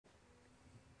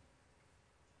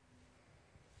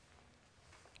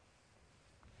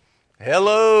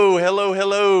Hello, hello,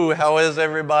 hello. How is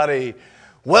everybody?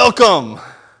 Welcome,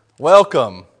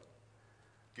 welcome.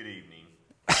 Good evening.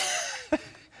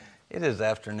 It is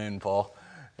afternoon, Paul.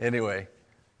 Anyway,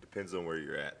 Depends on where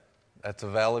you're at. that's a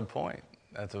valid point.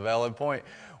 That's a valid point.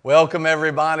 Welcome,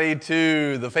 everybody,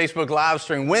 to the Facebook live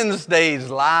stream, Wednesdays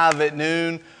live at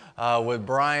noon with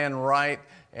Brian Wright.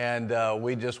 And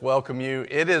we just welcome you.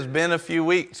 It has been a few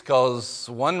weeks because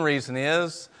one reason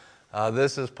is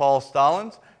this is Paul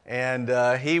Stallings,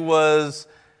 and he was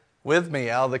with me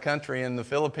out of the country in the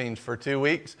Philippines for 2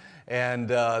 weeks. And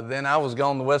then I was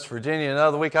gone to West Virginia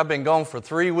another week. I've been gone for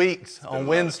 3 weeks on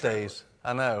Wednesdays.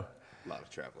 I know. A lot of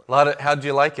traveling. How'd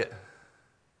you like it?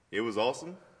 It was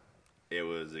awesome. It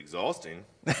was exhausting,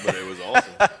 but it was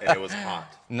awesome. And it was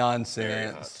hot.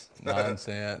 Nonsense.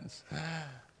 Nonsense.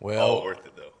 Well, All worth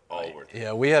it, though. All worth it.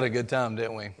 yeah, we had a good time,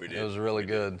 didn't we? We did. It was really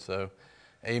good. So,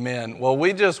 amen. Well,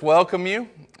 we just welcome you.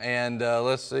 And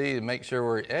let's see, make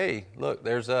sure hey, look,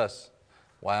 there's us.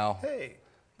 Wow. Hey,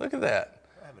 Look at that.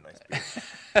 I have a nice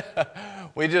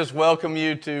beard. We just welcome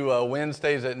you to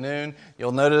Wednesdays at noon.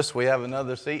 You'll notice we have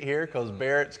another seat here because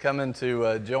Barrett's coming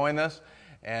to join us.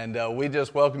 And we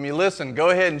just welcome you. Listen, go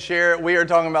ahead and share it. We are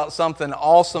talking about something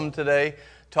awesome today,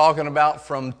 talking about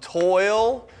from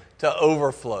toil to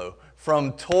overflow.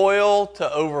 From toil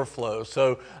to overflow.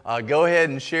 So go ahead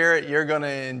and share it. You're going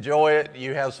to enjoy it.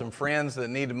 You have some friends that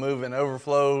need to move in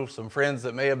overflow, some friends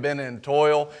that may have been in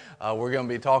toil. We're going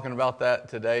to be talking about that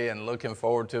today and looking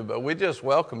forward to it. But we just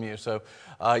welcome you. So,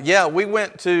 we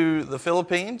went to the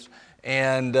Philippines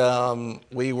and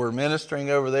we were ministering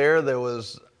over there. There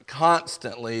was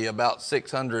constantly about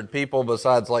 600 people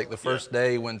besides like the first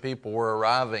day when people were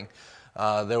arriving.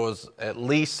 There was at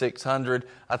least 600.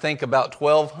 I think about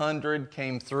 1,200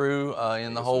 came through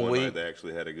in the whole one week. night they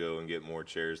actually had to go and get more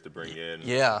chairs to bring in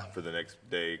for the next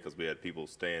day because we had people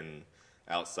staying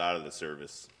outside of the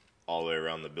service all the way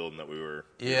around the building that we were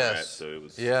at. So it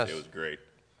was great.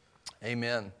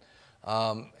 Amen.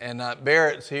 And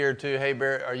Barrett's here too. Hey,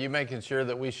 Barrett, are you making sure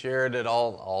that we share it at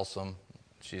all? Awesome.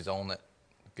 She's on it.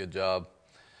 Good job.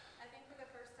 I think for the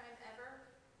first time ever,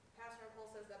 Pastor Nicole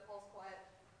says that Paul's quiet.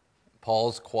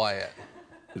 Paul's quiet.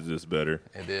 Is this better?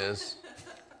 It is.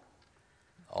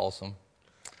 Awesome.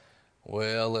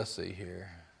 Well, let's see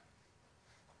here.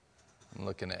 I'm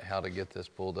looking at how to get this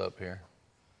pulled up here.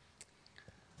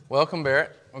 Welcome,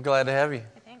 Barrett. We're glad to have you.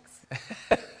 Thanks.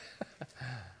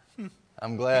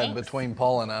 I'm glad between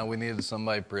Paul and I, we needed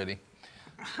somebody pretty.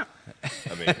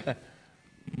 I mean,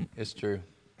 It's true.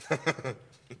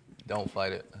 Don't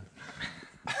fight it.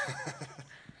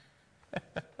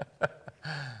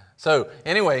 So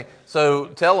anyway,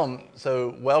 tell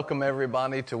them, welcome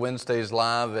everybody to Wednesdays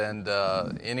Live. And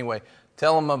anyway,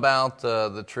 tell them about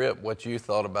the trip, what you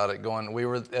thought about it going. We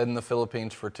were in the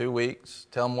Philippines for 2 weeks.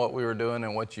 Tell them what we were doing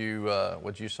and what you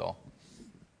saw.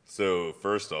 so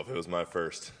first off, it was my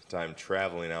first time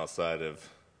traveling outside of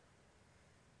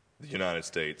the United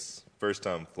States. First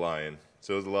time flying.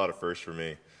 So it was a lot of firsts for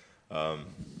me.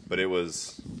 But it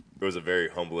was a very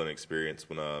humbling experience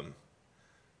when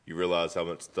you realize how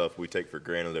much stuff we take for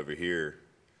granted over here,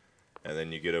 and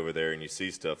then you get over there and you see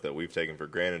stuff that we've taken for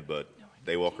granted, but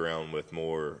they walk around with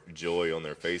more joy on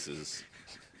their faces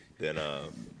than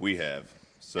we have.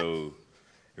 So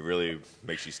it really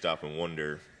makes you stop and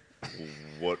wonder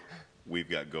what we've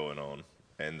got going on.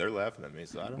 And they're laughing at me,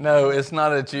 so I don't know. No, it's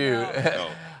not at you. No.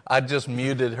 I just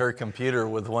muted her computer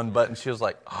with one button. She was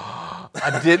like, oh,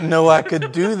 I didn't know I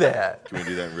could do that. Can we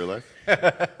do that in real life?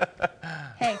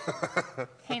 Hey.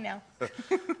 Hey now.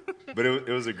 But it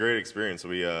was a great experience.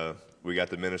 We got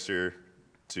to minister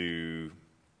to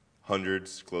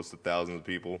hundreds, close to thousands of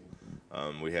people.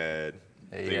 We had,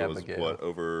 I think it was,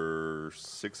 over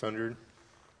 600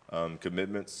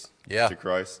 commitments to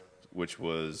Christ, which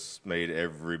made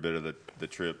every bit of the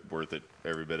trip worth it.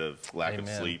 Every bit of lack of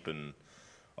sleep and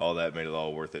all that made it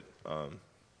all worth it.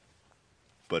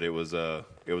 But it was a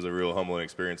real humbling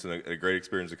experience and a great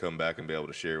experience to come back and be able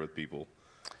to share with people,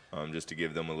 just to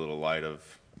give them a little light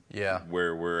of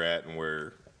where we're at and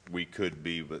where we could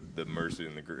be, but the mercy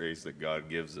and the grace that God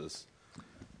gives us.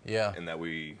 Yeah. And that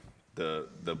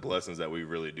the blessings that we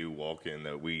really do walk in,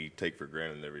 that we take for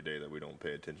granted every day, that we don't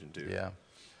pay attention to. Yeah.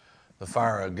 The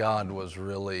fire of God was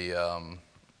really,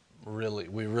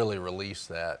 we really released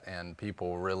that, and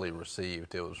people really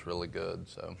received. It was really good.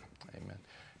 So, amen.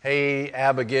 Hey,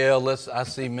 Abigail. I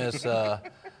see Miss. Let's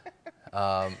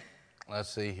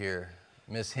see here,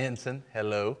 Miss Henson.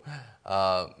 Hello,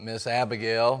 Miss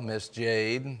Abigail, Miss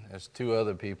Jade. There's 2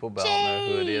 other people, but Jade. I don't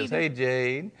know who it is. Hey,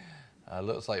 Jade.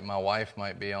 Looks like my wife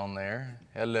might be on there.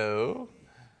 Hello.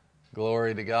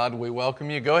 Glory to God. We welcome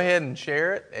you. Go ahead and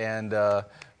share it, and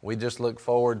we just look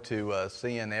forward to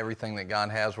seeing everything that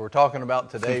God has. We're talking about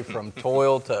today from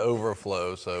toil to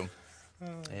overflow. So,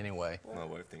 anyway. My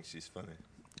wife thinks she's funny.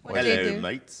 Hello,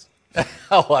 mates.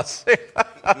 Oh, I see.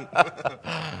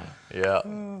 Yeah,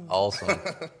 awesome.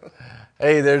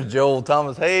 Hey, there's Joel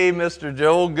Thomas. Hey, Mr.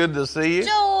 Joel, good to see you.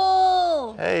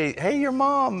 Joel! Hey, your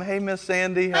mom. Hey, Miss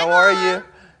Sandy, how Hi, are Mom. you?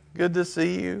 Good to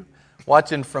see you.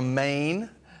 Watching from Maine.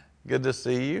 Good to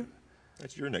see you.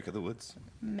 That's your neck of the woods.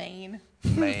 Maine.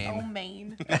 Maine. Oh,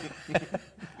 Maine.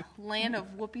 Land of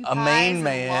whoopie A pies Maine and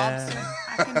man. lobster.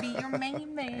 I can be your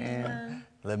Maine man.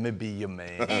 Let me be your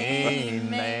man.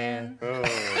 Amen.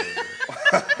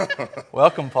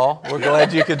 Welcome, Paul. We're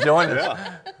glad you could join us.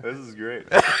 Yeah, this is great.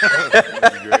 This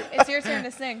is great. It's your turn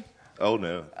to sing. Oh,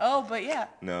 no. Oh, but yeah.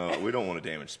 No, we don't want to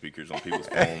damage speakers on people's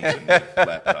phones and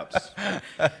laptops.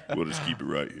 We'll just keep it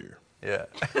right here. Yeah.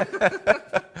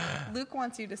 Luke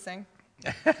wants you to sing.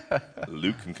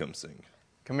 Luke can come sing.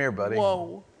 Come here, buddy.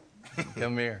 Whoa.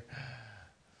 Come here.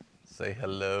 Say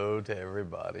hello to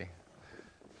everybody.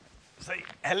 Say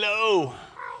hello.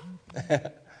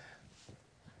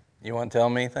 You want to tell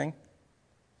me anything?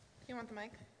 You want the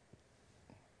mic?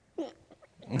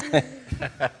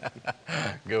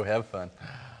 Go have fun.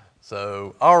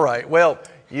 So, all right. Well,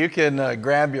 you can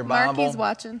grab your Bible. Marky's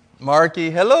watching.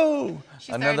 Marky, hello.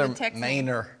 She Another started to text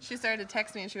Mainer. me. She started to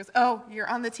text me and she goes, "Oh, you're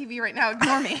on the TV right now.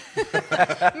 Ignore me."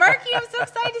 Marky, I'm so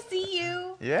excited to see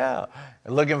you. Yeah.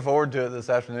 Looking forward to it this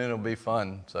afternoon. It'll be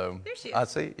fun. So There she is. I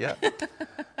see. Yeah.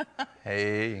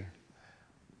 Hey.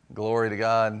 Glory to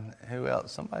God. Who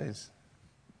else? Let's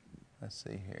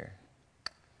see here.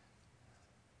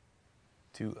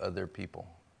 2 other people.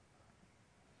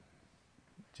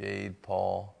 Jade,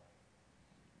 Paul.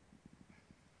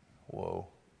 Whoa.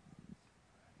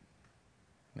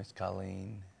 Miss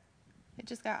Colleen. It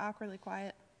just got awkwardly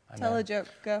quiet. I Tell know. a joke.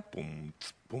 Go. Boom,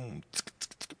 boom,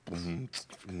 boom.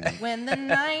 When the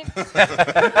night.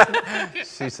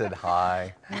 She said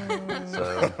hi.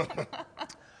 So,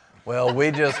 well,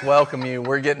 we just welcome you.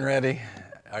 We're getting ready.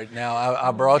 All right, now,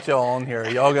 I brought y'all on here. Are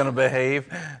y'all going to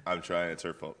behave? I'm trying. It's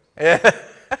her fault.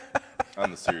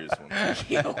 I'm the serious one.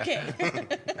 Okay.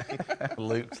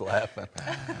 Luke's laughing.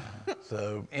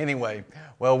 So anyway,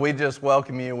 well, we just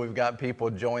welcome you. We've got people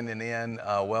joining in.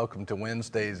 Welcome to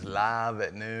Wednesdays Live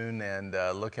at noon, and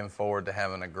looking forward to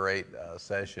having a great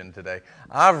session today.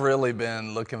 I've really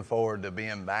been looking forward to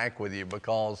being back with you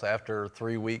because after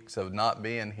 3 weeks of not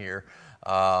being here,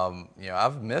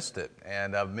 I've missed it,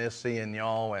 and I've missed seeing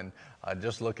y'all, and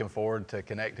just looking forward to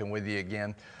connecting with you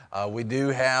again. We do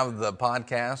have the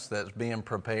podcast that's being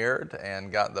prepared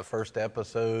and got the first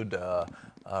episode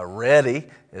ready.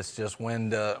 It's just when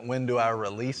do I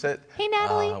release it? Hey,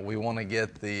 Natalie. We want to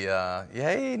get the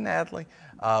hey, Natalie.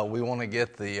 We want to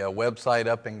get the website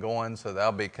up and going, so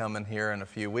that'll be coming here in a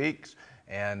few weeks.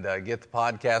 And get the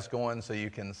podcast going so you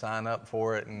can sign up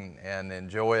for it and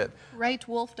enjoy it.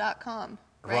 Rightwolf.com.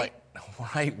 Right?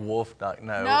 Right, Wolf. No.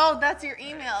 No, that's your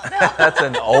email. No. That's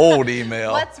an old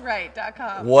email.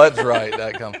 What'sright.com.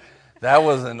 What'sright.com. That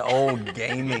was an old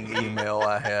gaming email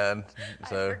I had.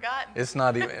 So I'd forgotten.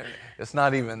 it's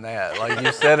not even that. Like,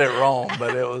 you said it wrong,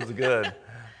 but it was good.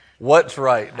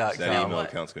 What'sright.com. That email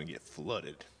account's going to get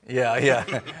flooded.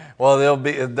 Yeah. Well,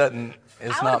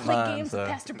 it's I not want to play mine. games So. with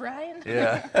Pastor Brian.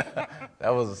 Yeah. That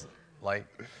was like,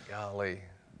 golly.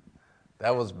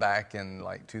 That was back in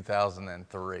like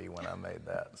 2003 when I made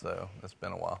that. So it's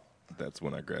been a while. That's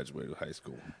when I graduated high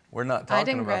school. We're not talking I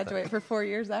didn't about graduate for 4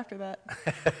 years after that.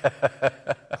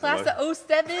 Class of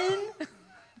 07.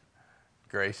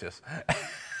 Gracious.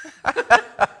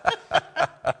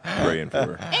 Praying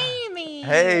for her. Amy.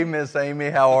 Hey, Miss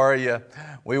Amy, how are you?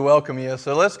 We welcome you.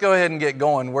 So let's go ahead and get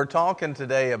going. We're talking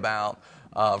today about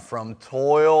from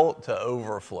toil to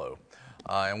overflow.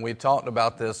 And we talked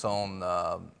about this on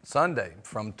Sunday,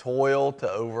 from toil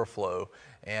to overflow.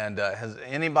 And has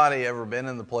anybody ever been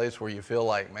in the place where you feel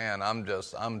like, man,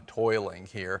 I'm toiling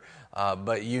here.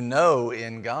 But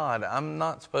in God, I'm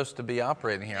not supposed to be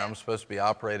operating here. I'm supposed to be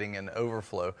operating in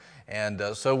overflow. And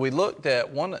so we looked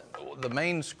at the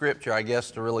main scripture, I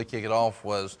guess, to really kick it off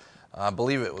was, I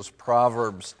believe it was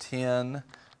Proverbs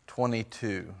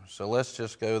 10:22. So let's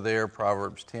just go there,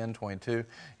 Proverbs 10:22.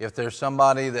 If there's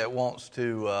somebody that wants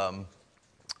to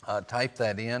type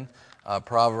that in,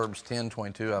 Proverbs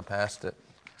 10:22, I passed it.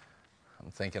 I'm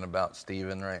thinking about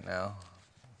Stephen right now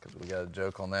because we got a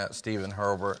joke on that. Stephen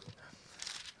Hurlbert.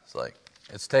 It's like,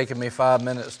 it's taken me 5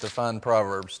 minutes to find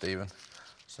Proverbs, Stephen.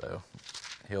 So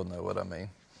he'll know what I mean.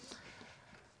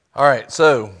 All right,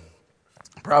 so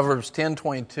Proverbs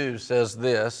 10:22 says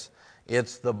this,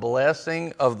 It's the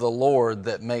blessing of the Lord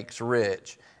that makes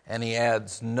rich, and he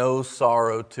adds no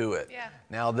sorrow to it. Yeah.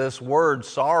 Now, this word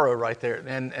sorrow right there,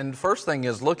 and the first thing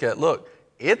is look,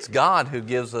 it's God who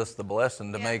gives us the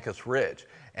blessing to make us rich.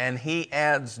 And he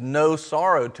adds no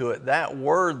sorrow to it. That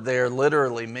word there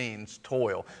literally means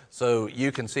toil. So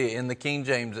you can see it in the King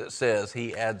James, it says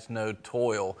he adds no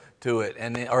toil to it.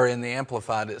 Or in the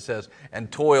Amplified it says,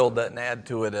 and toil doesn't add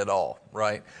to it at all,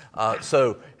 right?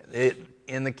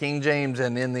 In the King James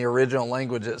and in the original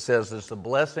language it says it's the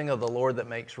blessing of the Lord that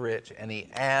makes rich, and he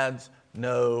adds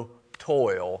no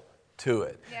toil to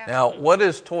it. Yeah. Now, what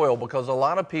is toil? Because a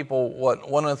lot of people,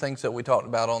 one of the things that we talked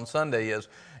about on Sunday is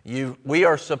we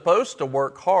are supposed to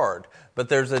work hard, but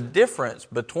there's a difference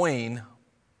between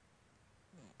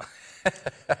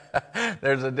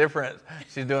there's a difference.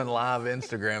 She's doing live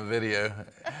Instagram video.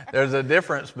 There's a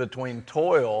difference between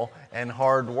toil and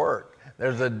hard work.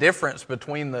 There's a difference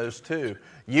between those two.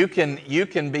 You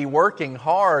can be working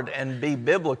hard and be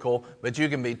biblical, but you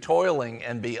can be toiling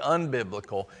and be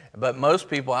unbiblical. But most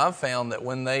people, I've found that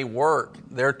when they work,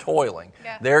 they're toiling.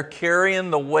 Yeah. They're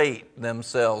carrying the weight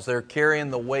themselves. They're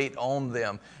carrying the weight on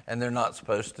them, and they're not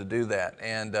supposed to do that.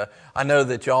 And I know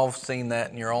that y'all have seen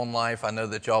that in your own life. I know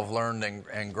that y'all have learned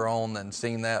and grown and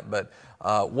seen that. But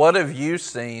what have you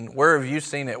seen? Where have you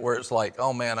seen it where it's like,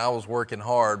 oh man, I was working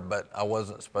hard, but I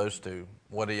wasn't supposed to?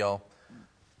 What do y'all?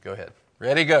 Go ahead.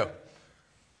 Ready, go.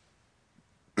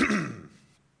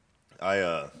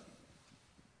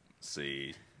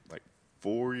 Like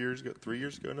 3 years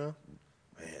ago now.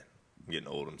 Man, I'm getting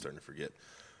old. I'm starting to forget.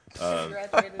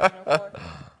 Graduated in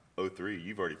 04. 03,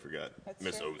 you've already forgot.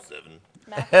 Miss 07.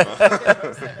 Math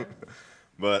 07.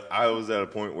 But I was at a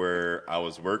point where I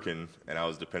was working and I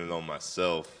was dependent on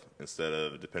myself instead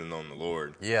of depending on the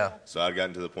Lord. Yeah. So I'd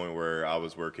gotten to the point where I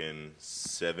was working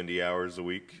 70 hours a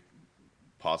week,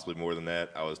 possibly more than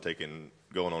that. I was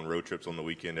going on road trips on the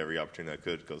weekend every opportunity I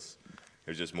could because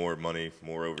there's just more money,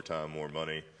 more overtime, more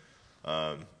money.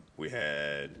 We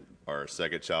had our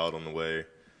second child on the way,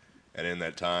 and in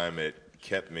that time it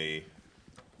kept me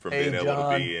from being able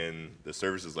to be in the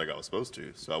services like I was supposed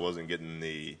to. So I wasn't getting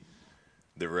the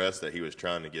rest that he was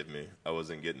trying to give me. I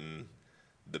wasn't getting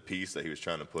the peace that he was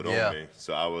trying to put on me.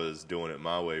 So I was doing it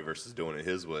my way versus doing it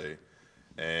his way,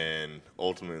 and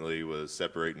ultimately was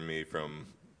separating me from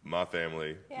my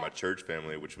family, my church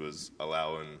family, which was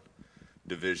allowing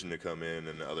division to come in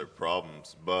and other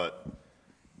problems. But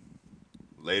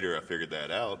later I figured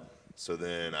that out. So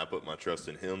then I put my trust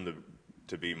in him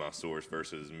to be my source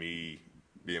versus me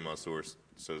being my source,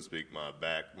 so to speak, my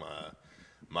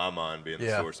mind being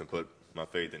the source, and put my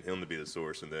faith in him to be the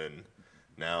source. And then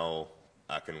now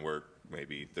I can work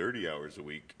maybe 30 hours a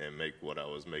week and make what I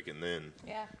was making then,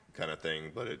 kind of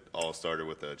thing. But it all started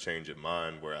with a change of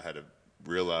mind where I had to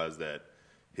realize that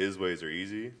his ways are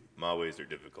easy, my ways are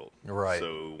difficult. Right.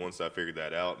 So once I figured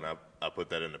that out and I put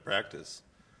that into practice,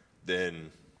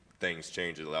 then things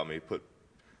changed. It allowed me to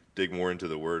dig more into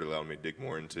the Word, allowed me to dig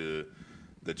more into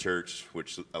the church,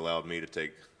 which allowed me to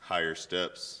take higher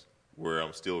steps where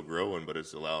I'm still growing, but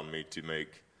it's allowing me to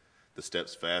make the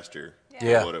steps faster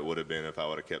than what it would have been if I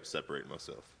would have kept separating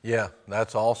myself. Yeah,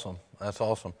 that's awesome. That's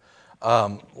awesome.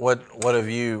 What have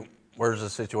you, where's the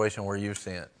situation where you've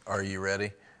seen it? Are you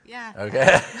ready? Yeah.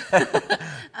 Okay.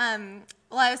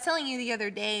 Well, I was telling you the other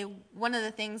day, one of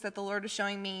the things that the Lord was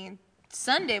showing me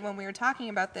Sunday when we were talking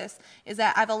about this is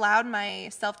that I've allowed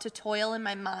myself to toil in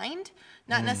my mind,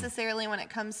 not necessarily when it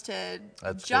comes to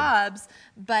jobs,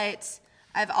 but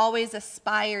I've always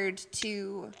aspired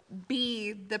to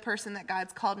be the person that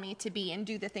God's called me to be and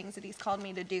do the things that he's called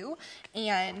me to do.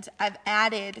 And I've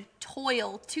added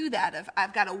toil to that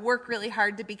I've got to work really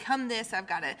hard to become this. I've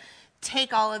got to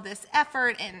take all of this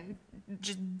effort and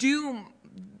just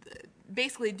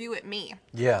basically do it me.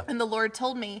 Yeah. And the Lord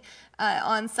told me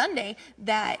on Sunday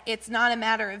that it's not a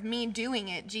matter of me doing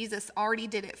it. Jesus already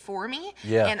did it for me.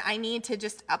 Yeah. And I need to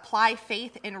just apply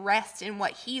faith and rest in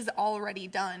what he's already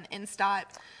done and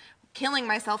stop killing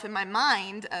myself in my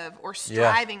mind or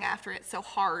striving after it so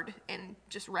hard and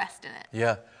just rest in it.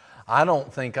 Yeah. I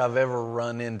don't think I've ever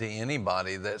run into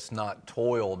anybody that's not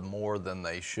toiled more than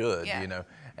they should, you know.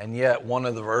 And yet one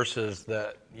of the verses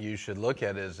that you should look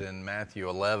at is in Matthew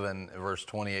 11, verse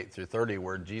 28 through 30,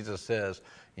 where Jesus says,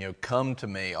 you know, come to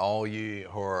me, all you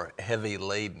who are heavy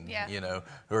laden, you know,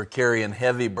 who are carrying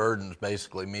heavy burdens,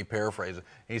 basically, me paraphrasing.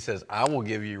 He says, I will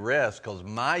give you rest because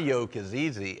my yoke is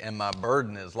easy and my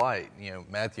burden is light. You know,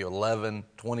 Matthew 11,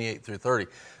 28 through 30.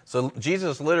 So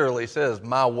Jesus literally says,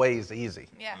 my way is easy.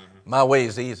 Yeah. My way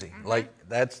is easy. Like,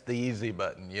 that's the easy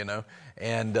button, you know.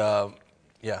 And,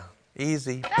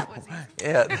 Easy. That was easy.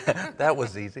 Yeah, that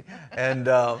was easy. And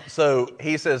so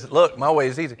he says, look, my way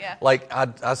is easy. Yeah. Like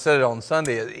I said it on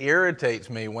Sunday, it irritates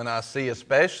me when I see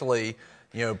especially,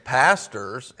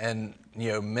 pastors and,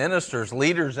 ministers,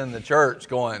 leaders in the church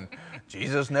going,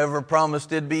 Jesus never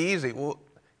promised it'd be easy. Well,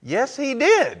 yes, he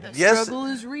did. The struggle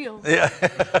is real. Yeah.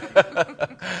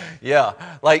 Yeah.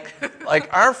 Like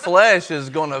our flesh is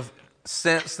going to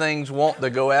sense things, want to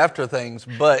go after things,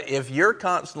 but if you're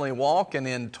constantly walking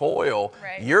in toil,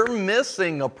 right. You're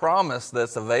missing a promise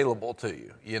that's available to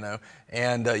you,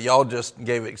 And y'all just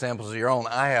gave examples of your own.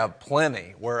 I have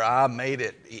plenty where I made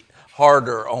it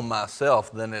harder on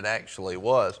myself than it actually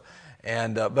was.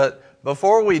 And but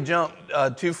before we jump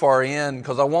too far in,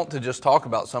 because I want to just talk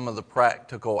about some of the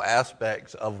practical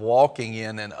aspects of walking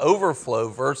in an overflow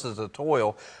versus a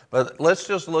toil, but let's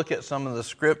just look at some of the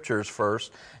scriptures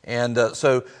first. And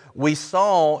so we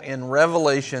saw in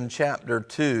Revelation chapter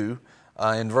 2,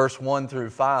 in verse 1 through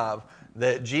 5,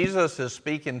 that Jesus is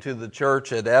speaking to the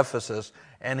church at Ephesus,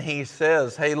 and he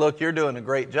says, hey, look, you're doing a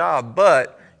great job,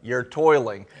 but you're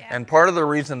toiling. Yeah. And part of the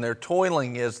reason they're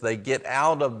toiling is they get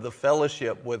out of the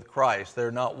fellowship with Christ.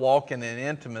 They're not walking in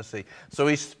intimacy. So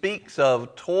he speaks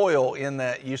of toil in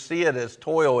that you see it as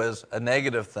toil as a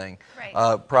negative thing.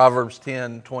 Right. Proverbs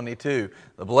 10:22,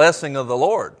 the blessing of the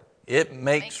Lord, it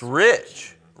makes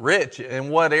rich. Rich in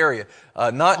what area?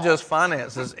 Not just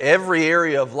finances, every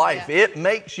area of life. Yeah. It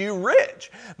makes you rich.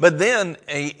 But then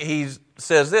he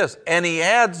says this, and he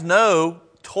adds no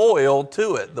toil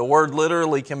to it. The word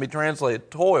literally can be translated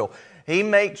toil. He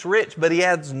makes rich, but he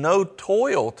adds no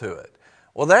toil to it.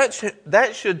 Well,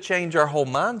 that should change our whole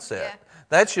mindset. Yeah.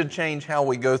 That should change how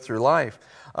we go through life.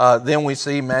 Then we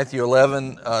see Matthew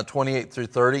 11, 28 through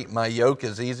 30, my yoke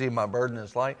is easy, my burden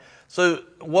is light. So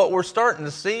what we're starting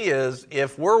to see is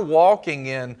if we're walking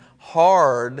in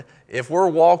hard, if we're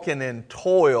walking in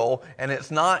toil, and it's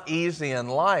not easy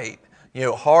and light,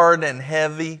 hard and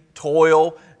heavy,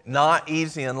 toil, not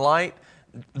easy and light,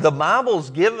 the Bible's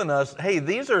given us, hey,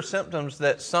 these are symptoms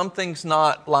that something's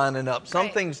not lining up.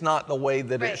 Something's not the way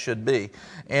that it should be.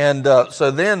 And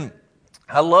so then,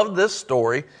 I love this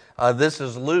story. This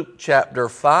is Luke chapter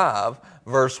 5,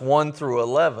 verse 1 through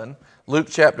 11. Luke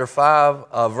chapter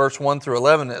 5, verse 1 through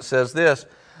 11, it says this.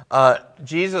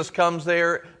 Jesus comes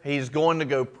there. He's going to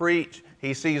go preach.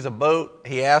 He sees a boat.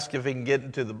 He asks if he can get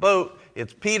into the boat.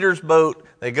 It's Peter's boat.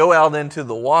 They go out into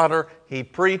the water. He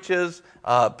preaches.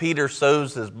 Peter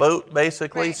sows his boat,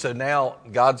 basically. Right. So now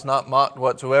God's not mocked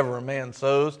whatsoever a man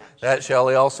sows, that shall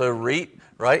he also reap,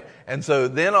 right? And so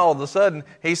then all of a sudden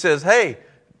he says, hey,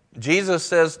 Jesus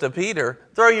says to Peter,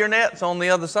 throw your nets on the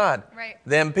other side. Right.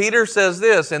 Then Peter says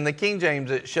this, in the King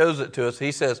James it shows it to us.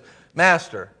 He says,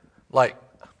 Master,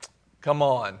 come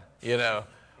on,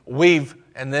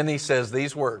 and then he says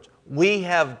these words, we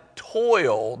have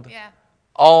toiled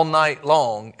all night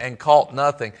long and caught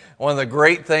nothing. One of the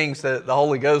great things that the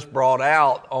Holy Ghost brought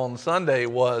out on Sunday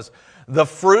was the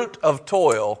fruit of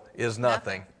toil is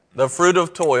nothing. The fruit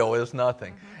of toil is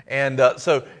nothing. Mm-hmm. And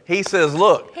so he says,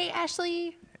 look. Hey,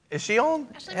 Ashley. Is she on?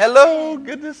 Ashley, hello,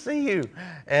 good to see you.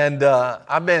 And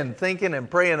I've been thinking and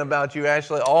praying about you,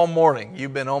 Ashley, all morning.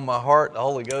 You've been on my heart. The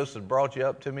Holy Ghost has brought you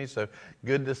up to me, so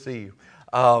good to see you.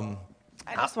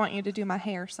 I just want you to do my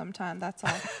hair sometime. That's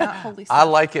all. Not holy stuff. I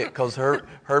like it because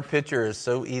her picture is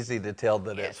so easy to tell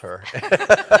that it's her.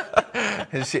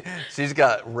 She's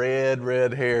got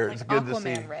red hair. It's good Aquaman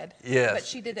to see. Red. Yes. But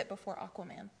she did it before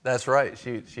Aquaman. That's right.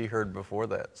 She heard before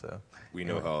that. So we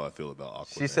know how I feel about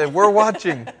Aquaman. She said, we're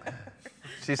watching.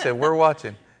 She said, we're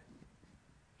watching.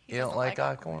 You don't like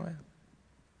Aquaman?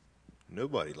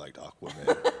 Nobody liked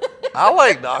Aquaman. I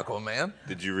liked Aquaman.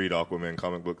 Did you read Aquaman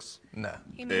comic books? No.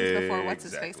 He moved before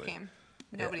What's-His-Face came.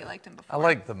 Nobody liked him before. I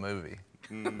liked the movie.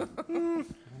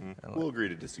 We'll agree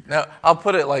to disagree. Now, I'll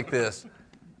put it like this.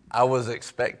 I was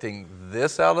expecting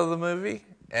this out of the movie,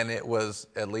 and it was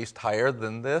at least higher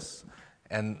than this.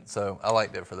 And so I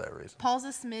liked it for that reason. Paul's a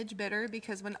smidge bitter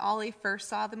because when Ollie first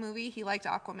saw the movie, he liked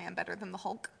Aquaman better than the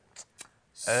Hulk.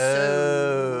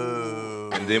 Oh.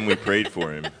 And then we prayed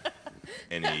for him.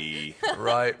 And he...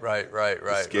 Right.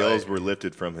 The scales were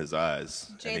lifted from his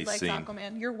eyes. Jade likes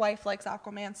Aquaman. Your wife likes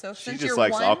Aquaman. So she just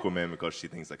likes Aquaman because she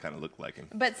thinks I kind of look like him.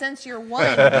 But since you're one,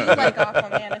 you like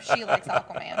Aquaman if she likes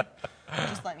Aquaman. I'm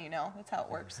just letting you know. That's how it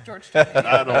works. George told me.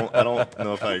 I don't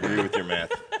know if I agree with your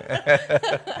math.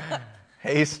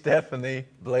 Hey, Stephanie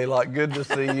Blaylock, good to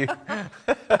see you.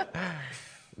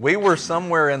 We were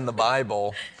somewhere in the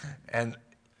Bible, and,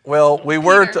 we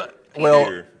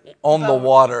were... on the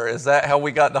water. Is that how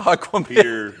we got to Aquaman?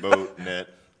 Peter, boat, net,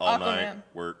 all night,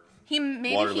 work. He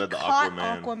caught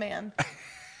Aquaman.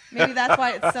 Maybe that's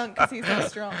why it's sunk, because he's so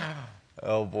strong.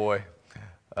 Oh, boy.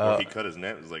 Or he cut his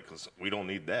net. It was like, we don't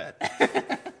need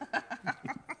that.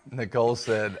 Nicole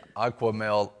said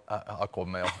Aquamale.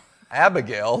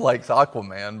 Abigail likes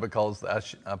Aquaman because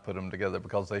I put them together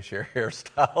because they share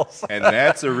hairstyles. And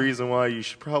that's a reason why you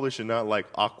probably should not like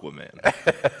Aquaman.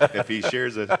 If he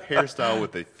shares a hairstyle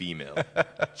with a female.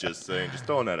 Just saying, just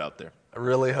throwing that out there. I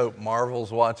really hope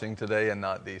Marvel's watching today and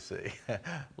not DC.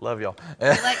 Love y'all.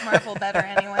 I like Marvel better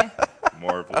anyway.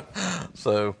 Marvel.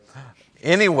 So,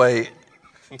 anyway,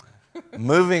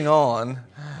 moving on.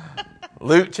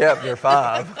 Luke chapter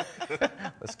 5.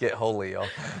 Let's get holy,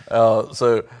 y'all.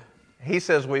 So he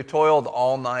says we've toiled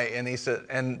all night, and he said,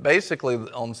 and basically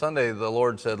on Sunday the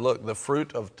Lord said, look, the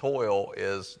fruit of toil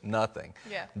is nothing.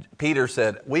 Yeah. Peter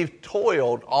said, we've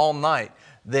toiled all night.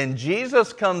 Then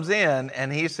Jesus comes in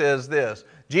and he says this.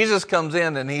 Jesus comes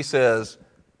in and he says,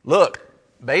 look,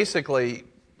 basically,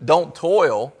 don't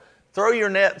toil. Throw your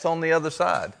nets on the other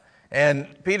side. And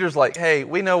Peter's like, hey,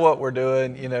 we know what we're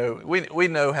doing. You know, we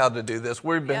know how to do this.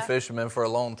 We've been fishermen for a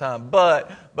long time.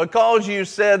 But because you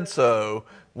said so,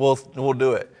 we'll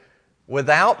do it.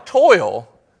 Without toil,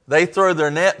 they throw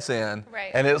their nets in,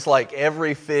 right. And it's like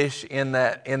every fish in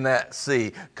that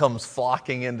sea comes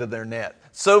flocking into their net.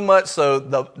 So much so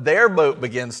their boat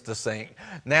begins to sink.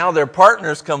 Now their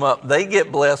partners come up. They get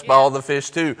blessed by all the fish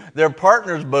too. Their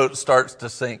partner's boat starts to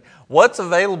sink. What's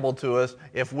available to us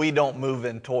if we don't move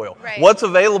in toil? Right. What's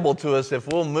available to us if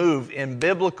we'll move in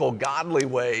biblical, godly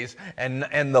ways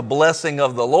and the blessing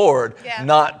of the Lord,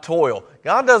 not toil?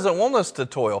 God doesn't want us to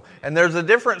toil. And there's a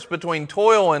difference between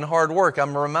toil and hard work.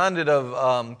 I'm reminded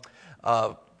of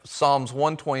Psalms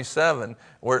 127,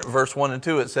 where verse 1 and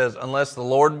 2, it says, unless the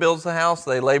Lord builds the house,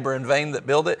 they labor in vain that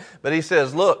build it. But he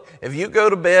says, look, if you go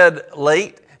to bed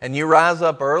late and you rise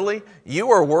up early,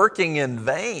 you are working in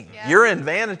vain. Yeah. You're in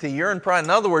vanity. You're in pride. In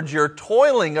other words, you're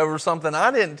toiling over something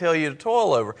I didn't tell you to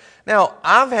toil over. Now,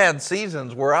 I've had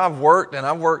seasons where I've worked, and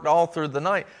I've worked all through the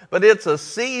night. But it's a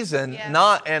season,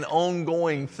 not an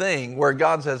ongoing thing where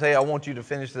God says, hey, I want you to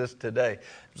finish this today.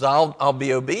 So I'll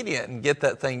be obedient and get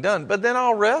that thing done. But then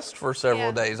I'll rest for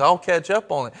several days. I'll catch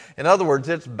up on it. In other words,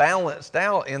 it's balanced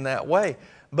out in that way.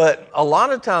 But a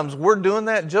lot of times we're doing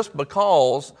that just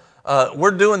because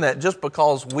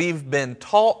we've been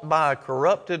taught by a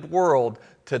corrupted world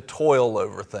to toil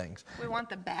over things. We want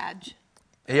the badge.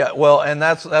 Yeah, well, and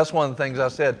that's one of the things I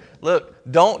said. Look,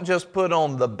 don't just put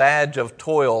on the badge of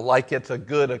toil like it's a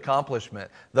good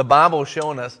accomplishment. The Bible's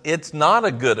showing us it's not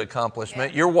a good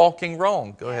accomplishment. You're walking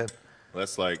wrong. Go ahead. Well,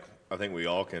 that's like, I think we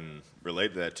all can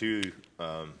relate to that too.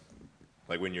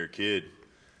 Like when you're a kid,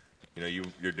 you know,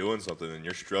 you're doing something and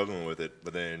you're struggling with it,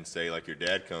 but then say like your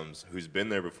dad comes who's been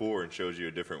there before and shows you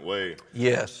a different way.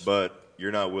 Yes. But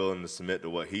you're not willing to submit to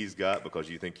what he's got because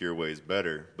you think your way is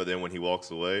better. But then when he walks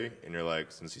away and you're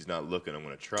like, since he's not looking, I'm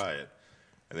going to try it.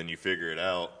 And then you figure it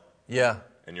out. Yeah.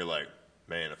 And you're like,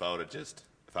 man, if I would have just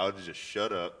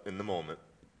shut up in the moment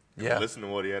and listen to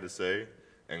what he had to say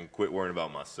and quit worrying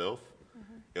about myself,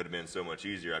 it would have been so much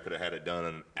easier. I could have had it done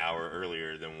an hour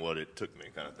earlier than what it took me,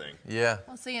 kind of thing. Yeah.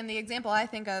 Well, see, and the example I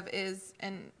think of is,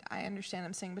 and I understand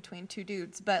I'm saying between two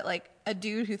dudes, but like a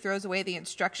dude who throws away the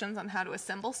instructions on how to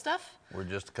assemble stuff. We're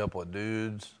just a couple of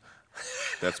dudes.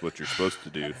 That's what you're supposed to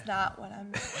do. That's not what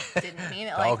didn't mean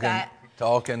it like that.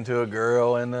 Talking to a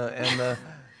girl in the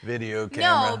video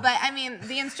camera. No, but I mean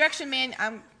the instruction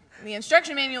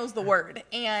manual is the word,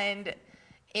 and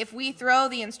if we throw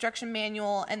the instruction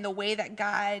manual and the way that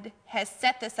God has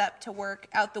set this up to work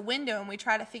out the window and we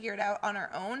try to figure it out on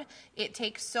our own, it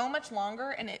takes so much longer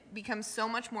and it becomes so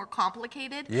much more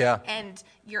complicated. Yeah. And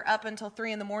you're up until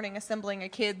 3 a.m. assembling a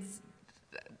kid's,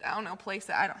 place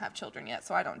that I don't have children yet,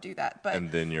 so I don't do that. But and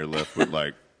then you're left with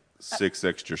like 6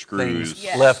 extra screws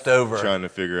left over, trying to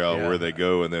figure out where they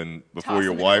go. And then before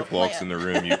your wife walks in the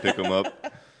room, you pick them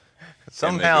up.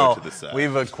 Somehow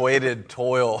we've equated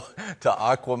toil to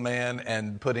Aquaman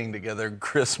and putting together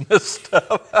Christmas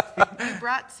stuff. You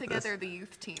brought together the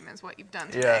youth team is what you've done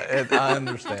today. Yeah, I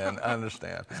understand.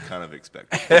 It's kind of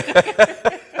expected.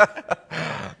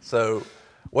 So,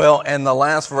 well, and the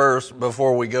last verse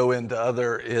before we go into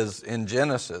other is in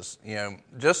Genesis. You know,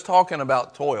 just talking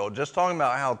about toil, just talking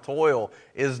about how toil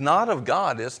is not of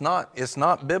God. It's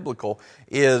not biblical.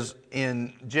 Is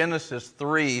in Genesis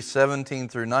 3:17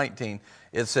 through 19.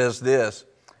 It says this.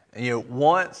 You know,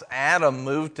 once Adam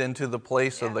moved into the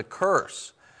place of the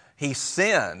curse, he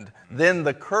sinned. Then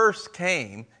the curse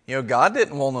came. You know, God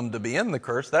didn't want him to be in the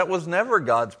curse. That was never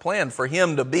God's plan, for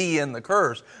him to be in the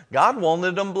curse. God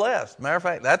wanted them blessed. Matter of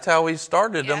fact, that's how he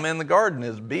started them in the garden,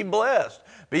 is be blessed.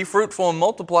 Be fruitful and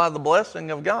multiply the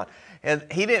blessing of God. And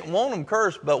he didn't want them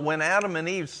cursed, but when Adam and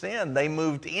Eve sinned, they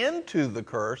moved into the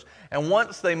curse. And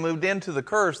once they moved into the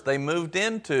curse, they moved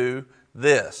into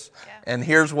this. Yeah. And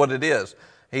here's what it is.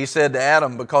 He said to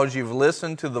Adam, because you've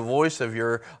listened to the voice of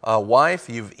your wife,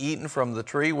 you've eaten from the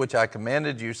tree which I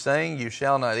commanded you, saying, you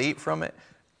shall not eat from it.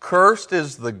 Cursed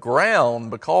is the ground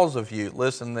because of you.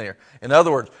 Listen there. In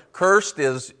other words, cursed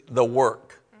is the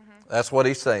work. That's what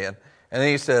he's saying. And then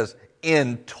he says,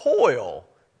 in toil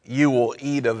you will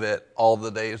eat of it all the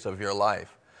days of your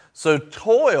life. So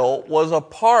toil was a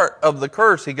part of the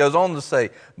curse. He goes on to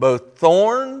say, both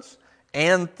thorns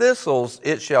and thistles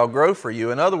it shall grow for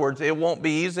you. In other words, it won't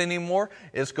be easy anymore.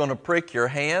 It's going to prick your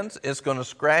hands. It's going to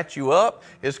scratch you up.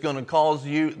 It's going to cause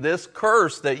you, this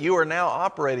curse that you are now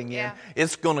operating in,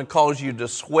 it's going to cause you to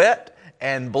sweat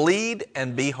and bleed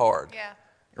and be hard. Yeah.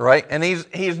 Right? And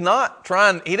he's not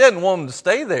trying, he doesn't want them to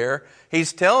stay there.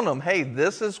 He's telling them, hey,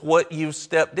 this is what you've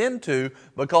stepped into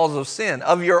because of sin.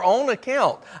 Of your own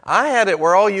account. I had it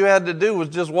where all you had to do was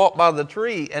just walk by the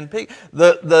tree and pick.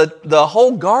 The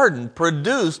whole garden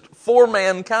produced for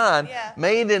mankind,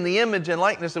 made in the image and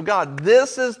likeness of God.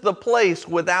 This is the place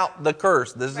without the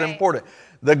curse. This is important.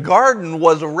 The garden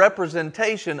was a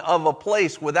representation of a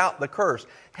place without the curse.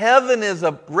 Heaven is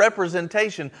a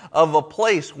representation of a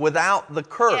place without the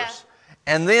curse. Yeah.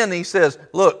 And then he says,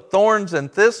 look, thorns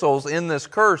and thistles in this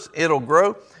curse, it'll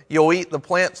grow. You'll eat the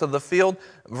plants of the field.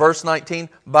 Verse 19,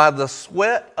 by the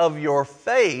sweat of your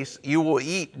face you will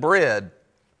eat bread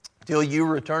till you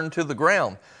return to the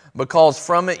ground. Because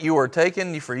from it you are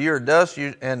taken, for you are dust,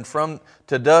 and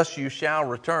to dust you shall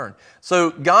return.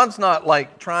 So God's not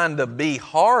like trying to be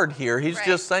hard here. He's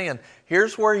just saying,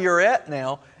 here's where you're at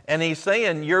now. And he's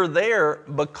saying you're there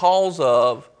because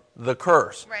of the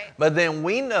curse. Right. But then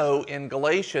we know in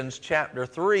Galatians chapter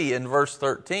 3 and verse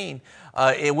 13,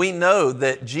 we know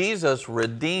that Jesus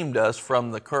redeemed us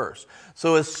from the curse.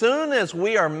 So as soon as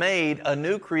we are made a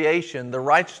new creation, the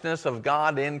righteousness of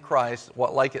God in Christ,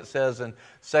 like it says in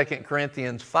 2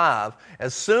 Corinthians 5,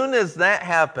 as soon as that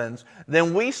happens,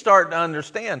 then we start to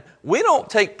understand we don't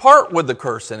take part with the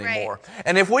curse anymore. Right.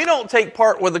 And if we don't take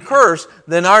part with the curse,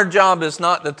 then our job is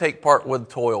not to take part with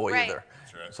toil either.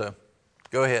 That's right. So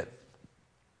go ahead.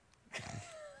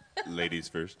 Ladies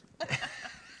first.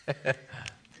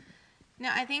 No,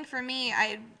 I think for me,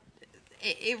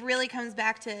 it really comes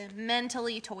back to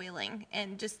mentally toiling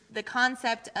and just the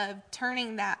concept of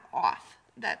turning that off.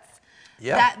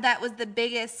 That was the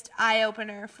biggest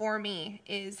eye-opener for me,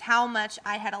 is how much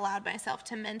I had allowed myself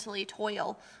to mentally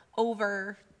toil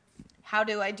over how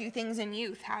do I do things in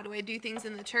youth? How do I do things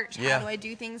in the church? How do I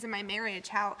do things in my marriage?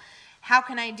 How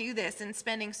can I do this? And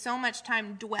spending so much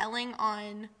time dwelling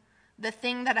on the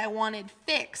thing that I wanted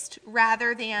fixed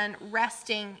rather than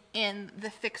resting in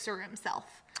the fixer himself.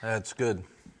 That's good.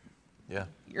 Yeah.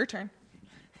 Your turn.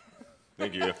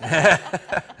 Thank you.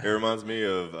 It reminds me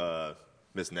of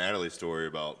Miss Natalie's story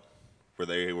about where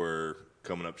they were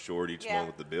coming up short each month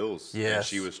with the bills. Yes. And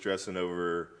she was stressing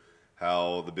over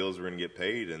how the bills were going to get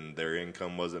paid and their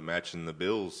income wasn't matching the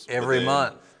bills. Every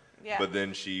month. Yeah. But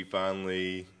then she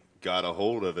finally got a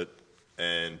hold of it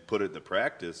and put it to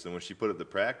practice. And when she put it to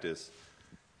practice,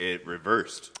 it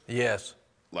reversed. Yes.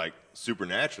 Like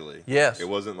supernaturally. Yes. It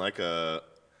wasn't like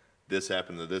this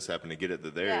happened to get it to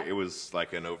there. Yeah. It was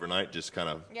like an overnight just kind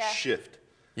of shift.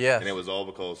 Yes. And it was all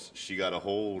because she got a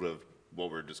hold of what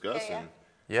we're discussing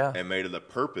and made it a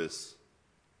purpose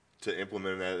to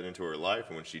implement that into her life.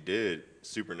 And when she did,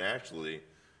 supernaturally,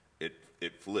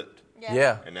 it flipped.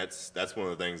 Yeah. And that's one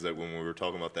of the things that when we were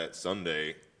talking about that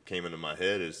Sunday came into my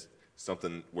head is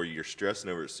something where you're stressing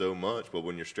over it so much, but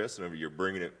when you're stressing over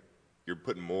it, you're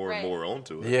putting more and more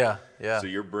onto it. Yeah. So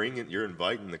you're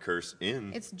inviting the curse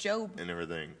in. It's Job. And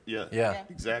everything. Yeah.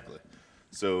 Exactly.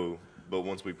 So, but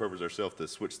once we purpose ourselves to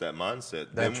switch that mindset,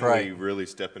 then we really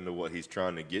step into what he's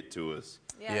trying to get to us.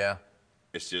 Yeah.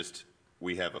 It's just,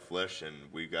 we have a flesh and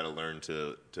we've got to learn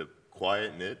to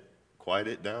quiet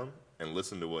it down and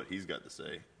listen to what he's got to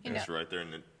say. And it's right there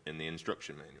in the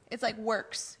instruction manual. It's like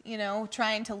works,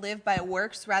 trying to live by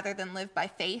works rather than live by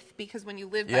faith, because when you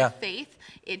live by faith,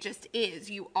 it just is.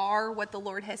 You are what the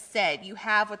Lord has said. You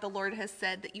have what the Lord has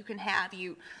said that you can have.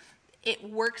 It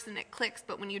works and it clicks,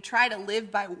 but when you try to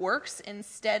live by works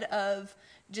instead of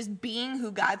just being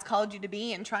who God's called you to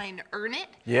be and trying to earn it,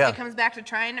 it comes back to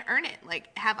trying to earn it.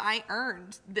 Like, have I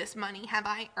earned this money? Have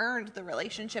I earned the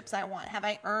relationships I want? Have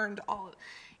I earned all of it?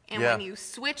 And when you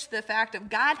switch the fact of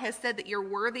God has said that you're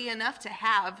worthy enough to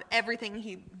have everything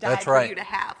he died for you to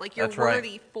have. Like, you're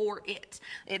worthy for it.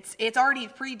 It's already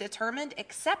predetermined.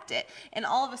 Accept it. And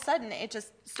all of a sudden, it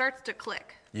just starts to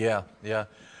click. Yeah.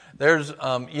 There's,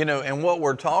 and what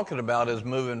we're talking about is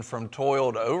moving from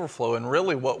toil to overflow. And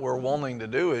really what we're wanting to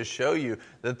do is show you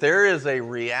that there is a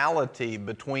reality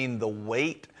between the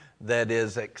weight that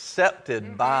is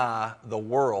accepted by the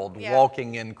world,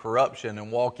 walking in corruption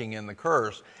and walking in the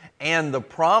curse, and the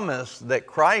promise that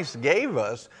Christ gave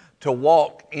us to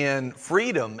walk in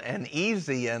freedom and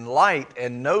easy and light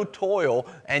and no toil,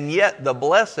 and yet the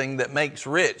blessing that makes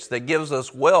rich, that gives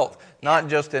us wealth, not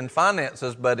just in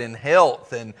finances, but in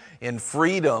health and in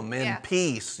freedom, in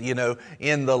peace,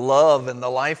 in the love and the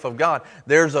life of God.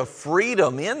 There's a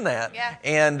freedom in that. Yeah.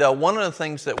 And one of the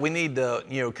things that we need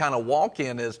to, kind of walk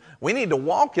in is we need to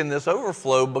walk in this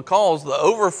overflow, because the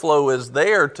overflow is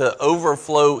there to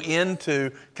overflow into,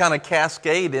 kind of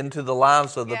cascade into the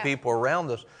lives of the people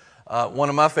around us. One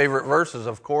of my favorite verses,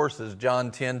 of course, is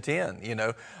John 10:10.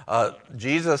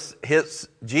 Jesus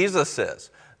says,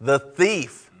 "The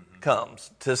thief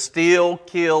comes to steal,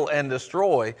 kill, and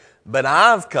destroy, but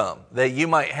I've come that you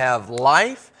might have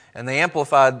life," and the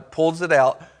Amplified pulls it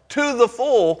out, "to the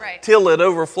full till it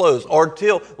overflows," or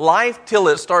till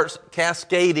it starts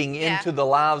cascading into the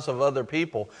lives of other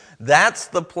people. That's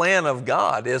the plan of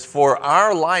God, is for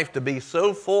our life to be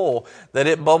so full that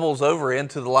it bubbles over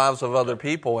into the lives of other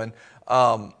people. And,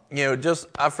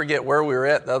 I forget where we were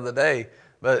at the other day,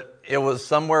 but it was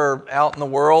somewhere out in the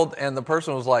world, and the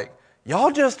person was like,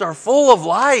 "Y'all just are full of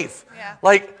life. Yeah.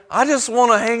 Like, I just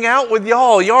want to hang out with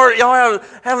y'all. Y'all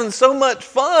having so much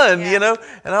fun, And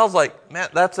I was like, man,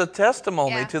 that's a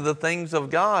testimony to the things of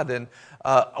God. And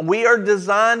we are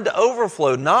designed to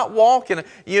overflow, not walk in.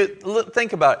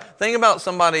 Think about it. Think about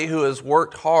somebody who has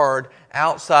worked hard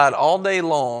outside all day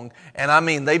long, and I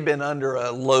mean, they've been under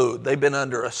a load, they've been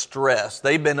under a stress,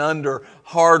 they've been under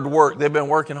hard work, they've been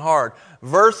working hard,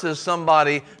 versus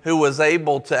somebody who was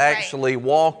able to actually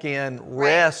walk in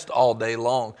rest all day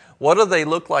long. What do they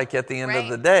look like at the end of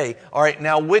the day? All right,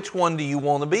 now which one do you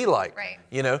want to be like?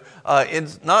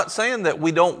 It's not saying that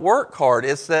we don't work hard.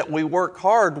 It's that we work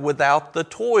hard without the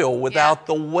toil, without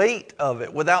the weight of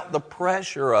it, without the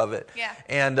pressure of it. Yeah.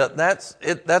 And that's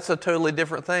a totally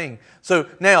different thing. So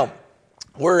now,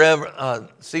 wherever,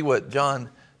 see what John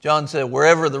said,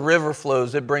 wherever the river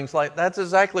flows, it brings life. That's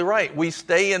exactly right. We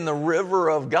stay in the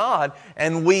river of God,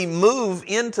 and we move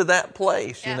into that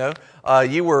place,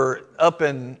 You were up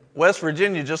in West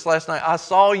Virginia just last night. I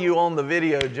saw you on the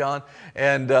video, John,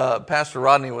 and Pastor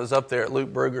Rodney was up there at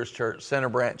Luke Bruger's church, Center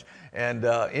Branch. And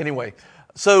anyway,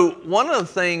 so one of the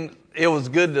things, it was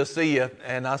good to see you,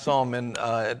 and I saw him in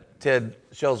Ted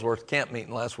Shellsworth's camp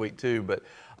meeting last week too, but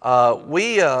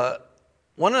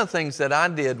one of the things that I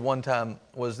did one time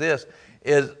was this,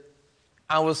 is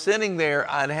I was sitting there,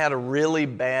 I'd had a really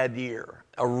bad year,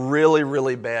 a really,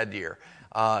 really bad year.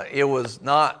 It was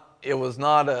not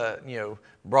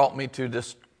brought me to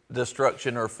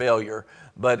destruction or failure,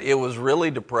 but it was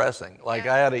really depressing. Like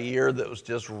I had a year that was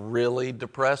just really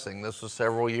depressing. This was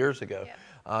several years ago.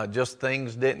 Yeah. Just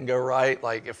things didn't go right.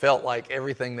 Like it felt like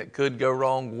everything that could go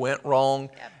wrong went wrong,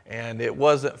 and it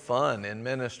wasn't fun in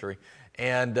ministry.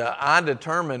 And I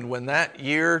determined when that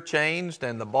year changed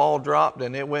and the ball dropped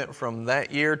and it went from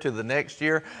that year to the next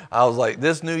year, I was like,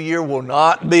 this new year will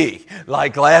not be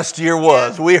like last year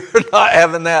was. We are not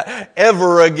having that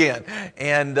ever again.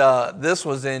 And this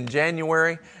was in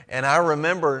January. And I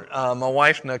remember my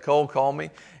wife, Nicole, called me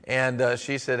and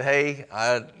she said, hey,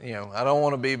 I don't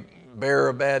want to be bearer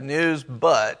of bad news,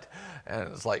 but, and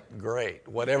it's like, great,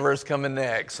 whatever is coming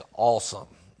next, awesome.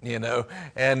 And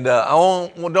I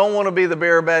don't want to be the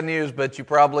bearer of bad news, but you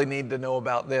probably need to know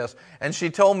about this. And she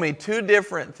told me two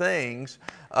different things.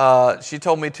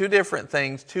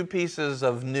 Two pieces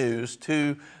of news,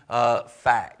 two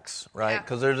facts, right?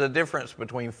 Because there's a difference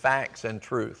between facts and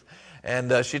truth.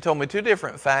 And she told me two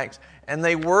different facts, and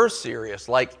they were serious.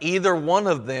 Like either one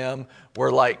of them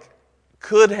were like,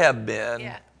 could have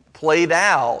been played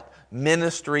out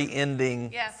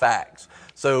ministry-ending facts.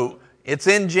 So it's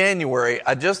in January.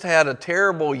 I just had a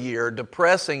terrible year,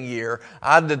 depressing year.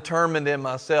 I determined in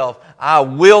myself, I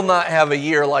will not have a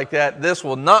year like that. This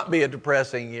will not be a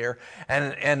depressing year.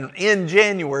 And in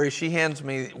January, she hands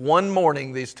me one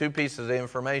morning these two pieces of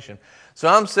information. So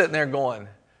I'm sitting there going,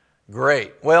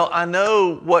 great. Well, I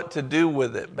know what to do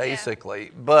with it,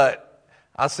 basically. But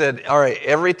I said, all right,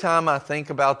 every time I think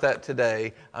about that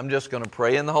today, I'm just going to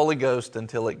pray in the Holy Ghost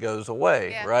until it goes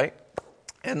away, right?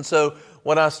 And so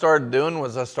what I started doing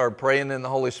was I started praying in the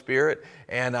Holy Spirit,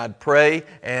 and I'd pray,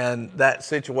 and that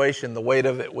situation, the weight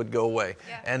of it would go away.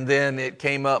 And then it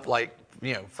came up like,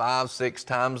 5, 6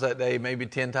 times that day, maybe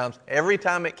 10 times. Every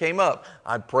time it came up,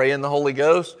 I'd pray in the Holy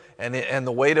Ghost, and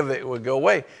the weight of it would go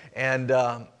away. And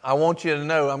I want you to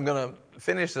know, I'm going to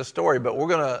finish the story, but we're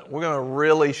gonna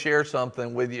really share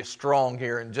something with you strong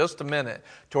here in just a minute.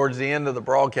 Towards the end of the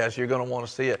broadcast, you're going to want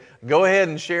to see it. Go ahead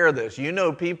and share this. You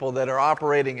know people that are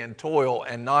operating in toil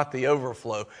and not the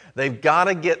overflow. They've got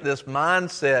to get this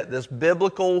mindset, this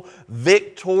biblical,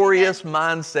 victorious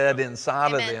mindset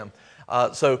inside of them.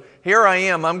 So here I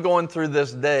am. I'm going through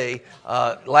this day.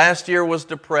 Last year was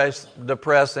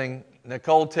depressing.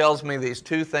 Nicole tells me these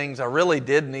two things I really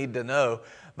did need to know.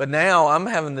 But now I'm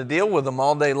having to deal with them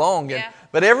all day long.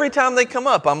 But every time they come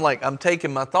up, I'm like, I'm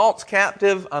taking my thoughts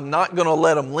captive. I'm not going to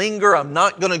let them linger. I'm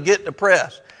not going to get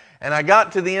depressed. And I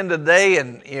got to the end of the day,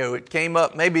 and it came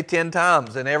up maybe 10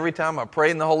 times. And every time I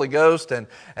prayed in the Holy Ghost, and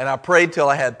I prayed till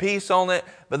I had peace on it.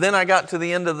 But then I got to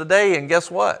the end of the day, and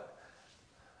guess what?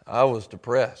 I was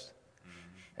depressed.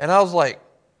 And I was like,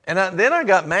 then I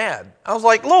got mad. I was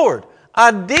like, Lord,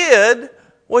 I did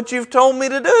what you've told me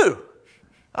to do.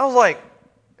 I was like,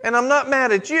 and I'm not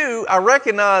mad at you. I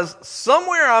recognize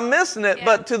somewhere I'm missing it,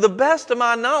 but to the best of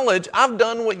my knowledge, I've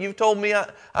done what you've told me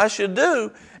I should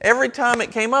do. Every time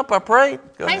it came up, I prayed.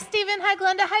 Hi, Stephen. Hi,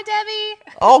 Glenda. Hi,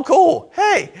 Debbie. Oh, cool.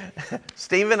 Hey,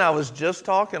 Stephen, I was just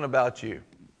talking about you.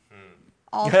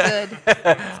 All good.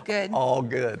 It's good. All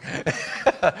good.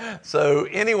 So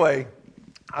anyway,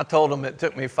 I told him it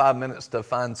took me 5 minutes to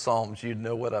find Psalms. You'd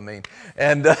know what I mean.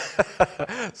 And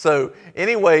so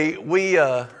anyway, we...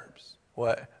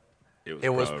 what?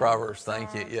 It was Proverbs.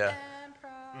 Thank you. Yeah.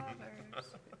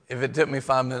 If it took me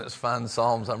 5 minutes to find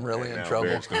Psalms, I'm really in trouble.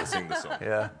 Eric's going to sing the song.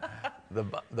 Yeah.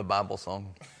 The Bible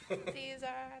song. These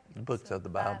are The books of the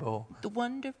Bible. the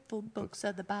wonderful books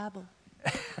of the Bible.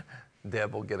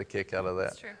 Deb will get a kick out of that.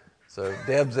 That's true. So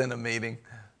Deb's in a meeting.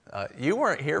 You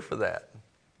weren't here for that.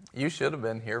 You should have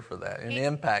been here for that in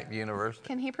Impact University.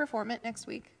 Can he perform it next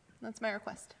week? That's my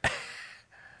request.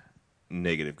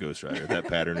 Negative, Ghost Rider. That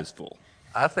pattern is full.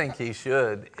 I think he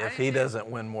should if he doesn't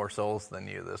win more souls than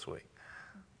you this week.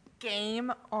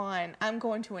 Game on. I'm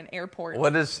going to an airport.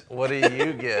 What do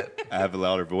you get? I have a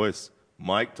louder voice.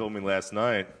 Mike told me last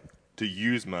night to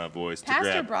use my voice to grab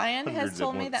Pastor Brian has hundreds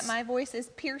told at me that once. my voice is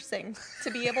piercing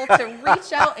to be able to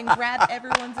reach out and grab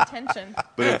everyone's attention.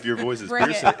 But if your voice is Bring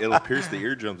piercing, it. it'll pierce the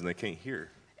eardrums and they can't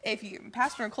hear.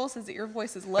 Pastor Nicole says that your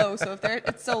voice is low, so if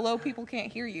it's so low people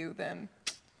can't hear you, then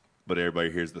But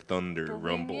everybody hears the thunder bring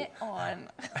rumble. it on.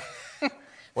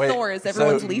 Wait, Thor is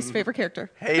everyone's least favorite character.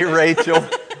 Hey, Rachel.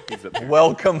 He's up here.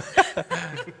 Welcome.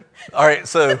 All right,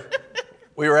 so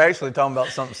we were actually talking about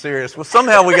something serious. Well,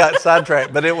 somehow we got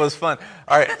sidetracked, but it was fun.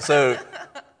 All right, so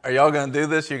are y'all going to do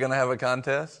this? You're going to have a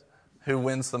contest? Who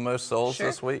wins the most souls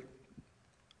this week?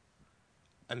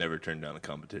 I never turned down a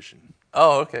competition.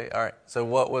 Oh, okay. All right.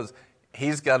 So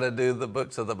he's got to do the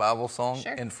books of the Bible song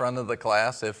in front of the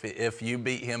class if you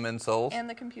beat him in souls? And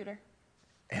the computer.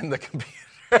 And the computer.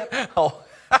 Yep. Oh.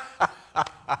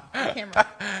 Camera.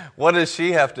 What does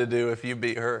she have to do if you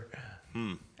beat her?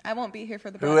 I won't be here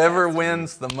for the Whoever broadcast.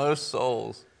 wins the most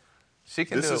souls, she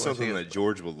can do it. This is when she something gets- that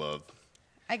George will love.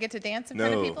 I get to dance in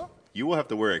front of people? You will have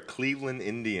to wear a Cleveland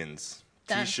Indians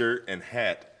Done. T-shirt and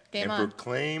hat Game and on.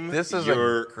 proclaim This is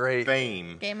your a great-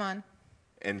 fame Game on.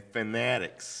 and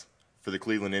fanatics for the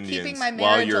Cleveland Indians. Keeping my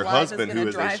while marriage your alive is husband, gonna who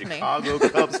is a drive me. Chicago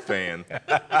Cubs fan,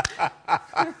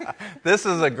 This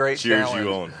is a great cheers challenge.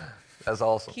 you on. That's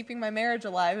awesome. Keeping my marriage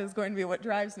alive is going to be what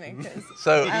drives me, because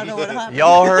So I don't know what happened.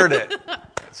 y'all heard it.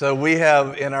 So we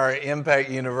have in our Impact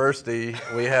University,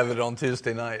 we have it on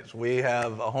Tuesday nights. We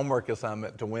have a homework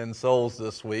assignment to win souls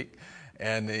this week.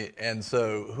 And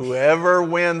so whoever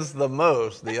wins the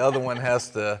most, the other one has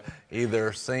to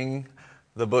either sing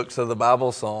the books of the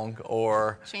Bible song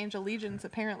or... Change allegiance,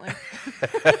 apparently.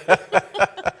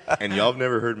 And y'all have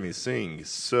never heard me sing,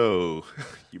 so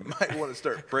you might want to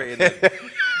start praying that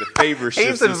the favor shifts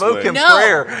He's this invoking way. No,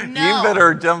 prayer. no. You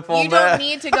better jump on You that. don't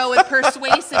need to go with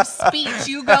persuasive speech.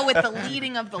 You go with the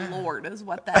leading of the Lord, is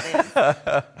what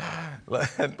that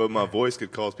is. But my voice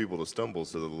could cause people to stumble,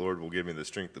 so the Lord will give me the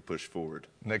strength to push forward.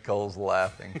 Nicole's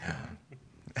laughing.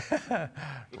 Is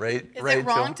Rachel, it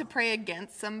wrong to pray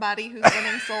against somebody who's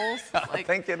winning souls? I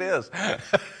think it is.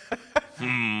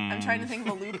 I'm trying to think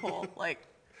of a loophole. Like,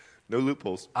 No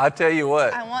loopholes. I tell you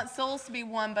what. I want souls to be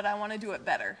won, but I want to do it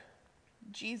better.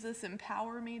 Jesus,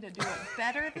 empower me to do it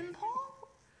better than Paul.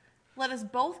 Let us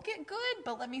both get good,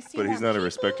 but let me see But more he's not a people.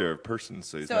 respecter of persons,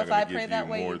 so he's So not if I going to pray give that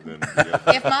you way, more you than... can-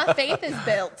 Yeah. If my faith is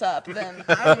built up, then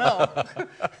I don't know.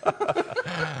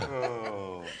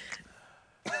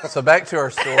 So back to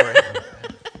our story.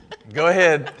 Go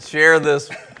ahead, share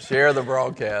the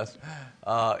broadcast.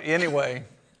 Anyway.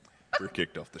 We're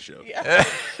kicked off the show.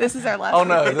 This is our last Oh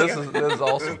no, week. this is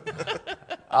awesome.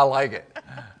 I like it.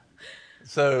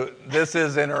 So this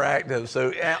is interactive.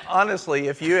 So honestly,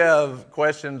 if you have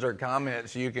questions or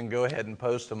comments, you can go ahead and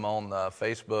post them on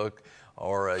Facebook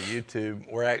or YouTube.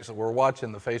 We're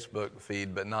watching the Facebook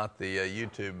feed, but not the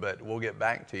YouTube. But we'll get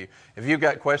back to you. If you've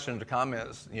got questions or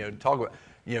comments,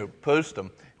 post them.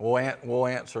 We'll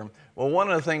answer them. Well, one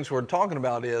of the things we're talking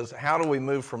about is how do we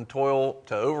move from toil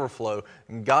to overflow?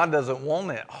 And God doesn't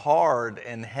want it hard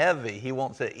and heavy. He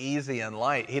wants it easy and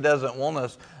light. He doesn't want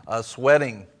us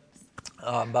sweating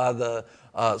by the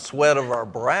sweat of our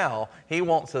brow. He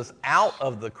wants us out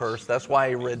of the curse. That's why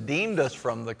He redeemed us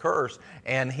from the curse.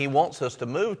 And He wants us to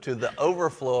move to the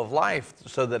overflow of life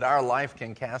so that our life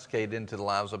can cascade into the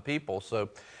lives of people. So,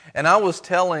 and I was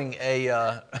telling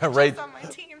Rachel on my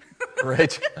team.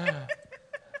 Rachel.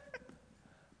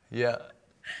 Yeah.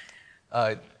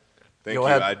 Thank you'll you.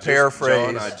 have to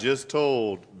paraphrase. John, I just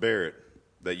told Barrett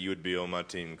that you would be on my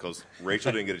team because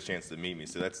Rachel didn't get a chance to meet me,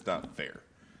 so that's not fair.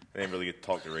 I didn't really get to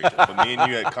talk to Rachel. But me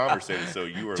and you had conversated, so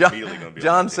you were immediately going to be on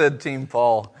John my team. said Team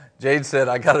Paul. Jade said,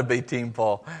 I got to be Team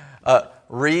Paul.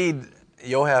 Reed,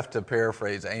 you'll have to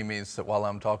paraphrase Amy's while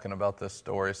I'm talking about this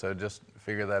story, so just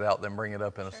figure that out, then bring it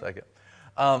up in a second.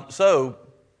 So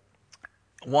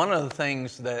one of the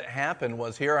things that happened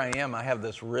was here I am. I have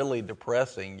this really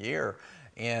depressing year.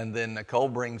 And then Nicole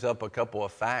brings up a couple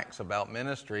of facts about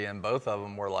ministry, and both of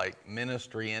them were like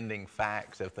ministry-ending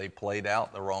facts if they played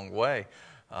out the wrong way.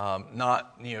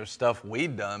 Not stuff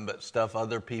we'd done, but stuff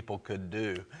other people could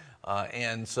do.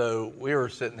 And so we were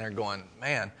sitting there going,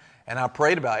 man. And I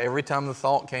prayed about it. Every time the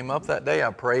thought came up that day, I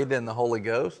prayed in the Holy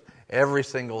Ghost every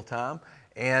single time.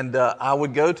 And I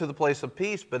would go to the place of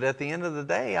peace, but at the end of the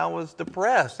day, I was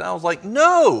depressed. I was like,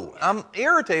 no, I'm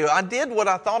irritated. I did what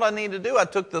I thought I needed to do. I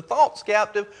took the thoughts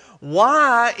captive.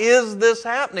 Why is this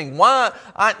happening?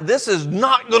 This is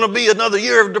not going to be another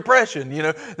year of depression.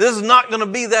 This is not going to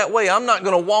be that way. I'm not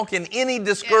going to walk in any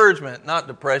discouragement. Not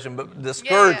depression, but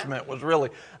discouragement was really,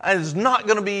 it's not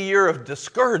going to be a year of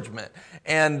discouragement.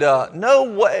 And no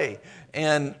way.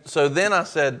 And so then I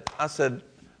said,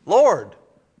 Lord,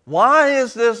 why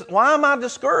am I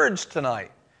discouraged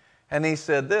tonight? And He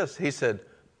said this. He said,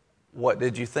 what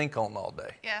did you think on all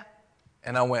day? Yeah.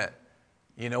 And I went,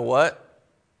 you know what?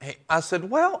 I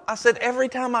said, every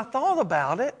time I thought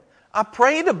about it, I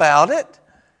prayed about it.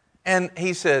 And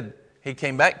he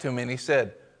came back to me and he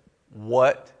said,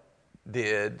 what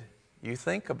did you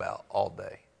think about all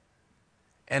day?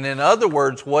 And in other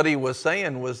words, what he was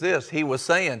saying was this. He was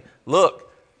saying, look,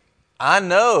 I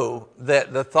know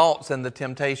that the thoughts and the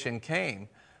temptation came,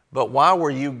 but why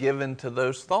were you given to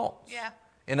those thoughts? Yeah.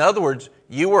 In other words,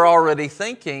 you were already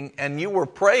thinking and you were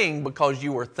praying because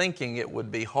you were thinking it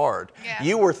would be hard. Yeah.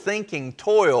 You were thinking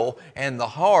toil and the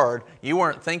hard. You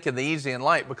weren't thinking the easy and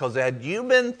light, because had you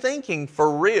been thinking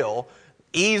for real,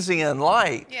 easy and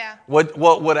light, yeah, what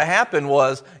would have happened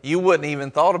was you wouldn't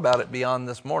even thought about it beyond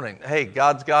this morning. Hey,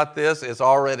 God's got this. It's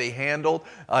already handled.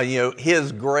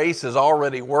 His grace is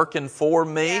already working for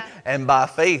me. Yeah. And by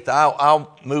faith,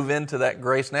 I'll move into that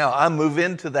grace now. I move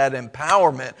into that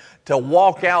empowerment to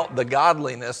walk out the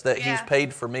godliness that He's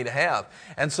paid for me to have.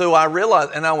 And so I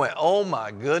realized, and I went, oh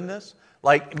my goodness.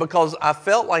 Because I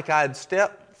felt like I had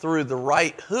stepped through the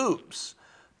right hoops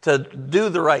to do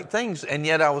the right things, and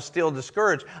yet I was still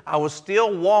discouraged. I was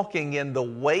still walking in the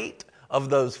weight of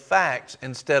those facts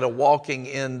instead of walking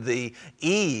in the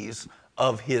ease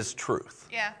of His truth.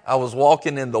 Yeah. I was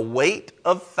walking in the weight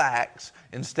of facts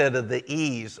instead of the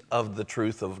ease of the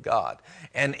truth of God.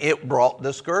 And it brought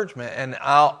discouragement. And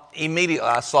I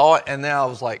saw it, and then I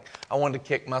was like, I wanted to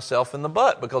kick myself in the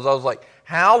butt, because I was like,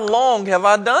 how long have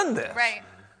I done this? Right.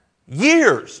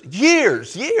 Years.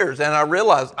 And I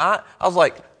realized, I was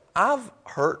like, I've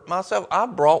hurt myself.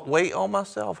 I've brought weight on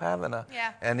myself, haven't I?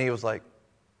 Yeah. And he was like,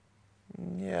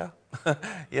 yeah.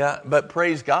 Yeah. But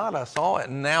praise God, I saw it.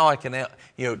 And now I can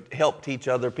help teach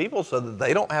other people so that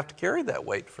they don't have to carry that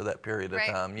weight for that period of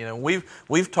time.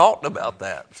 We've talked about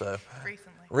that. So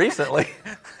Recently.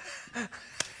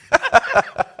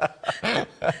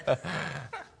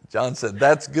 John said,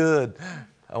 that's good.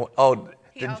 He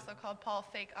also called Paul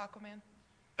fake Aquaman.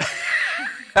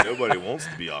 Nobody wants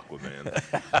to be Aquaman.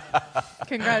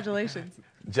 Congratulations.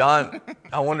 John,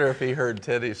 I wonder if he heard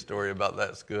Teddy's story about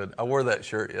that's good. I wore that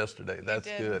shirt yesterday. That's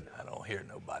good. I don't hear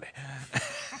nobody.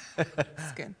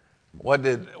 It's good.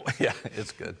 Yeah,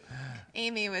 it's good.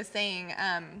 Amy was saying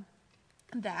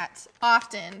that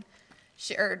often,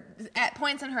 or at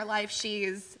points in her life,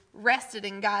 she's rested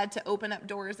in God to open up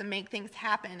doors and make things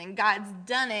happen, and God's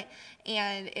done it,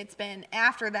 and it's been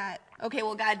after that, okay,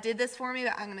 well, God did this for me,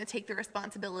 but I'm going to take the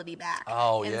responsibility back.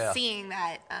 Seeing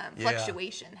that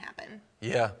fluctuation happen.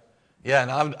 Yeah. Yeah,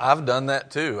 and I've done that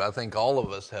too. I think all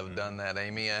of us have done that,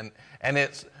 Amy. And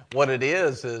it's what it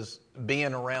is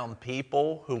being around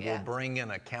people who will bring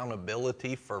in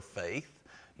accountability for faith,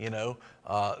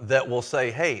 that will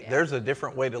say, hey, there's a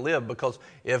different way to live. Because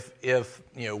if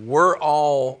we're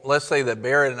all, let's say that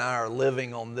Barrett and I are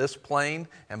living on this plane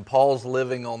and Paul's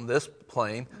living on this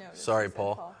plane. No, sorry,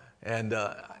 Paul. And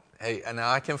hey, and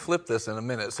now I can flip this in a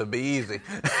minute, so be easy.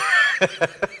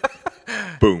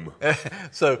 Boom.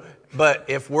 But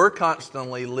if we're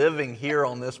constantly living here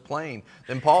on this plane,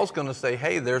 then Paul's going to say,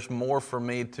 hey, there's more for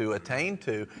me to attain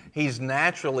to. He's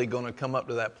naturally going to come up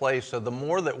to that place. So the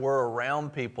more that we're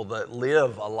around people that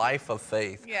live a life of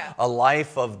faith, a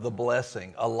life of the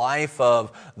blessing, a life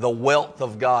of the wealth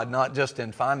of God, not just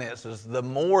in finances, the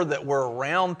more that we're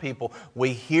around people,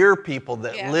 we hear people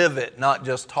that live it, not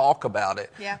just talk about it,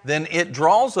 then it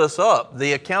draws us up.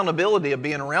 The accountability of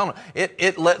being around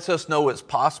it lets us know it's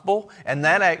possible, and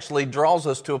that actually draws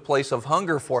us to a place of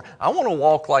hunger for, I want to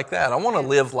walk like that. I want to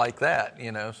live like that,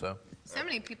 so. So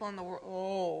many people in the world.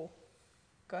 Oh,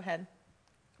 go ahead.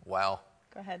 Wow.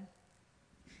 Go ahead.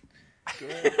 Go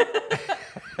ahead.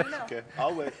 No. Okay,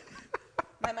 I'll wait.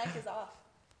 My mic is off.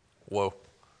 Whoa.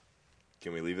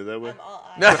 Can we leave it that way? I'm all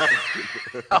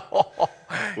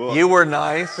eyes. Well, you were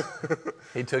nice.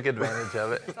 He took advantage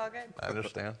of it. It's all good. I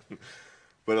understand.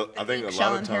 But I think a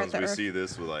lot of times we see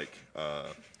this with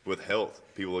with health.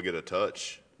 People will get a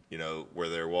touch, where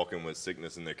they're walking with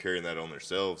sickness and they're carrying that on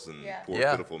themselves and poor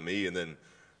pitiful me, and then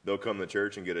they'll come to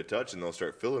church and get a touch and they'll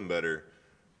start feeling better.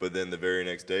 But then the very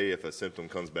next day, if a symptom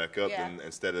comes back up, then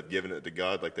instead of giving it to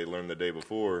God like they learned the day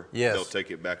before, they'll take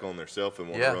it back on themselves and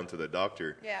want to run to the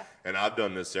doctor. Yeah. And I've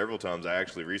done this several times. I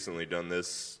actually recently done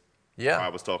this. Yeah. I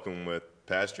was talking with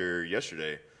Pastor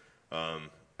yesterday. I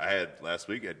had last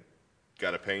week, I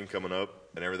got a pain coming up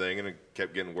and everything, and it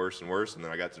kept getting worse and worse. And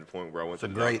then I got to the point where I went to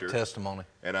the doctor. It's a great testimony.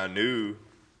 And I knew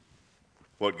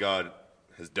what God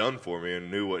has done for me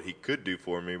and knew what he could do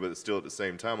for me, but still at the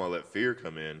same time, I let fear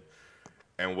come in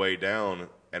and weigh down,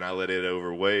 and I let it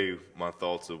overweigh my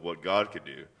thoughts of what God could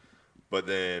do. But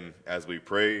then as we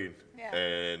prayed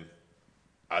and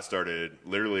I started,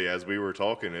 literally as we were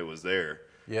talking, it was there.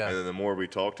 Yeah. And then the more we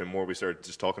talked and more we started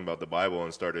just talking about the Bible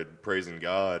and started praising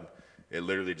God, it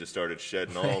literally just started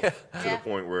shedding off to the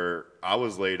point where I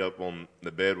was laid up on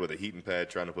the bed with a heating pad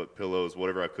trying to put pillows,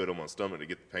 whatever I could on my stomach to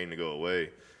get the pain to go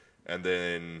away. And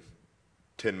then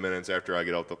 10 minutes after I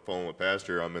get off the phone with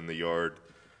Pastor, I'm in the yard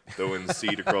throwing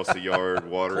seed across the yard,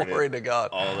 watering Glory to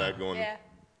God. All that, going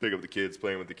pick up the kids,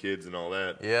 playing with the kids and all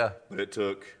that. Yeah. But it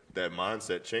took that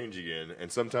mindset change again. And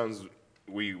sometimes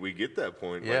we get that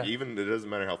point. Like even it doesn't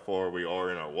matter how far we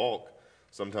are in our walk,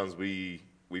 sometimes we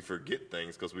forget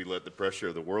things because we let the pressure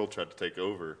of the world try to take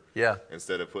over. Yeah.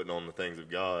 Instead of putting on the things of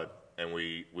God, and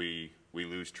we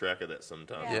lose track of that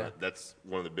sometimes. Yeah. That's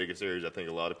one of the biggest areas I think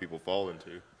a lot of people fall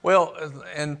into. Well,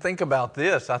 and think about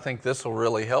this. I think this will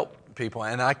really help people.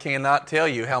 And I cannot tell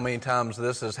you how many times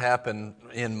this has happened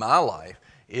in my life.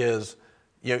 Is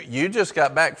you just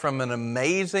got back from an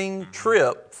amazing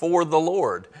trip for the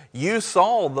Lord. You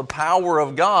saw the power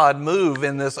of God move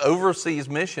in this overseas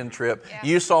mission trip. Yeah.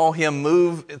 You saw him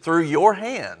move through your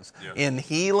hands in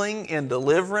healing, in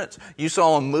deliverance. You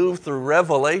saw him move through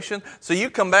revelation. So you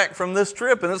come back from this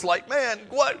trip and it's like, man,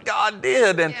 what God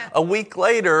did. And a week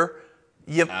later,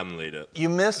 I'm laid up. You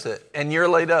miss it and you're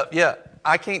laid up. Yeah.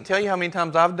 I can't tell you how many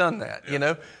times I've done that,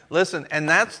 Listen, and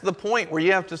that's the point where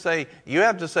you have to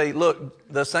say,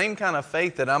 look, the same kind of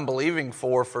faith that I'm believing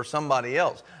for somebody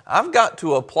else, I've got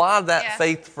to apply that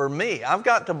faith for me. I've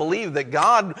got to believe that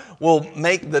God will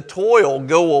make the toil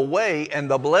go away and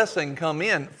the blessing come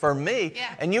in for me.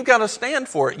 Yeah. And you've got to stand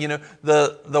for it.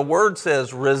 The word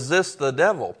says resist the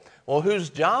devil. Well,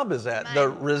 whose job is that? Mine. The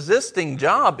resisting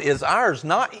job is ours,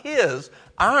 not his.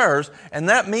 Ours, and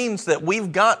that means that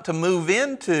we've got to move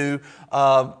into,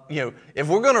 if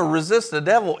we're going to resist the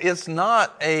devil, it's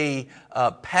not a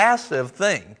passive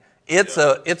thing. It's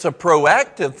a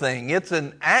proactive thing. It's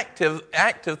an active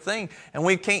thing, and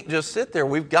we can't just sit there.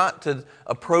 We've got to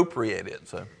appropriate it.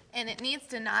 So. And it needs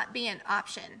to not be an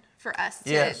option for us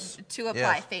to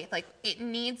apply faith. Like it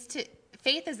needs to.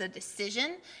 Faith is a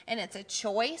decision, and it's a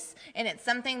choice, and it's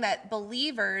something that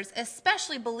believers,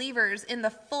 especially believers in the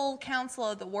full counsel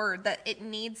of the word, that it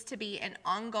needs to be an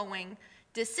ongoing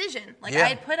decision. Like I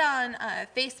had put on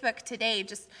Facebook today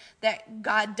just that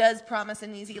God does promise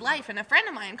an easy life, and a friend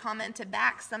of mine commented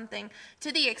back something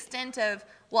to the extent of,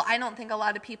 well, I don't think a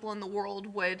lot of people in the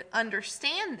world would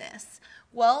understand this.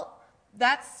 Well,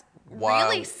 that's Wow.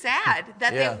 really sad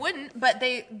that Yeah. they wouldn't, but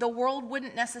the world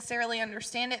wouldn't necessarily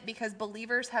understand it because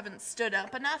believers haven't stood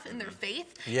up enough in their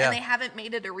faith, Yeah. and they haven't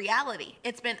made it a reality.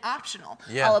 It's been optional.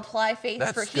 Yeah. I'll apply faith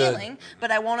That's for good. healing,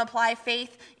 but I won't apply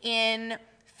faith in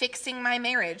fixing my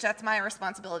marriage. That's my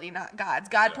responsibility, not God's.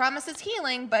 God promises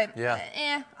healing, but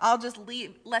I'll just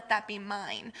let that be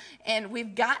mine. And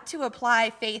we've got to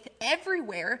apply faith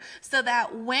everywhere so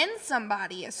that when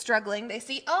somebody is struggling, they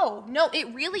see, oh, no,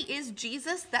 it really is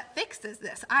Jesus that fixes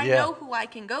this. I know who I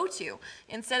can go to.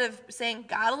 Instead of saying,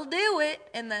 God will do it,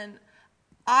 and then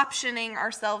optioning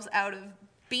ourselves out of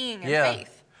being in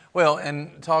faith. Well,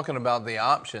 and talking about the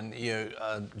option,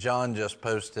 John just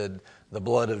posted the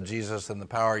blood of Jesus and the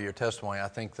power of your testimony. I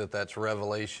think that's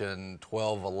Revelation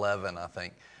 12:11, I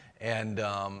think. And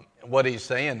what he's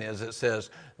saying is, it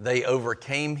says they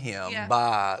overcame him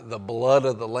by the blood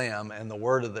of the Lamb and the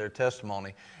word of their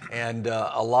testimony. And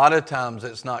a lot of times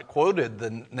it's not quoted.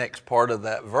 The next part of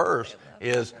that verse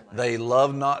is they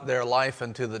love not their life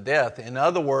unto the death. In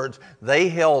other words, they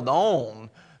held on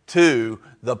to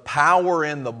the power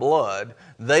in the blood.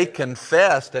 They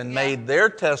confessed and made their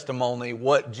testimony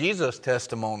what Jesus'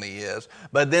 testimony is,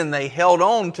 but then they held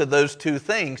on to those two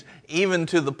things even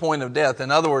to the point of death.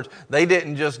 In other words, they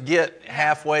didn't just get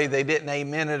halfway, they didn't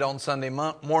amen it on Sunday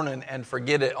morning and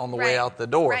forget it on the way out the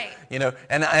door.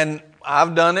 And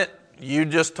I've done it. You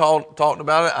just talked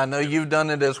about it. I know you've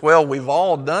done it as well. We've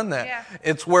all done that. Yeah.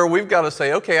 It's where we've got to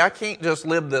say, okay, I can't just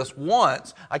live this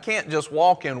once. I can't just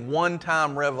walk in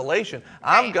one-time revelation.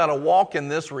 I've got to walk in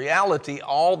this reality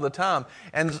all the time.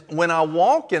 And when I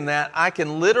walk in that, I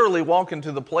can literally walk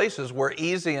into the places where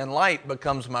easy and light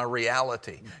becomes my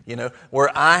reality.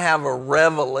 Where I have a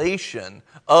revelation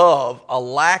of a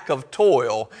lack of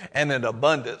toil and an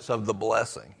abundance of the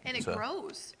blessing. And it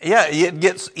grows. Yeah, it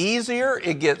gets easier,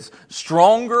 it gets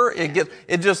stronger,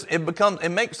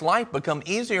 it makes life become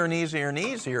easier and easier and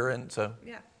easier, and so.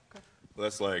 Yeah. Well,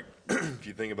 that's like, if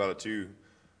you think about it too,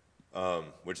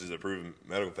 which is a proven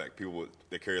medical fact, people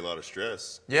that carry a lot of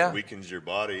stress, it weakens your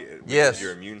body, it weakens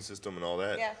your immune system and all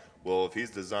that. Yeah. Well, if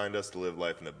he's designed us to live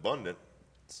life in abundance,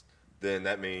 then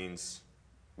that means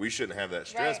we shouldn't have that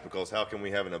stress, because how can we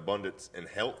have an abundance in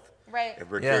health if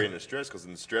we're carrying the stress? Because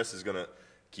the stress is going to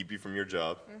keep you from your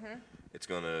job. Mm-hmm. It's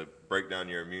going to break down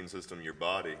your immune system, your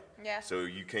body. Yeah. So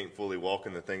you can't fully walk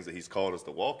in the things that he's called us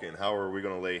to walk in. How are we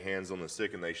going to lay hands on the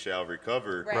sick and they shall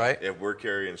recover if we're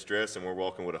carrying stress and we're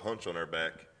walking with a hunch on our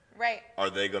back? Right. Are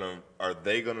they going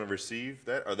to receive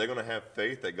that? Are they going to have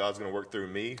faith that God's going to work through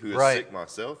me, who is sick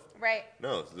myself? Right.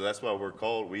 No. So that's why we're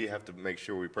called. We have to make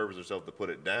sure we purpose ourselves to put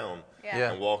it down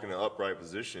and walk in an upright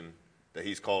position that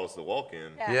he's called us to walk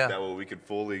in. Yeah. That way we can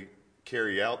fully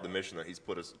carry out the mission that he's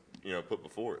put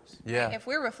before us. Yeah. If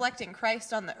we're reflecting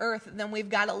Christ on the earth, then we've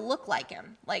got to look like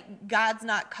him. Like, God's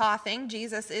not coughing.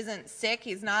 Jesus isn't sick.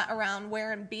 He's not around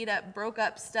wearing beat up, broke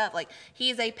up stuff. Like,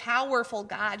 he's a powerful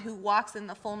God who walks in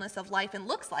the fullness of life and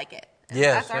looks like it. And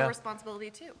that's our responsibility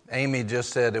too. Amy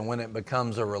just said, and when it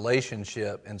becomes a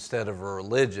relationship instead of a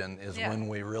religion is when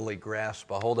we really grasp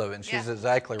a hold of it. And she's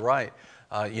exactly right.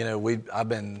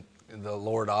 The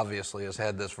Lord obviously has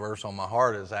had this verse on my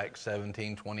heart, is Acts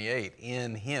 17:28.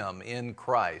 In him, in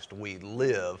Christ, we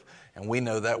live. And we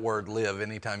know that word live,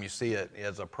 anytime you see it,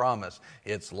 as a promise.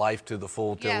 It's life to the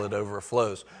full till it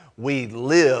overflows. We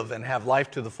live and have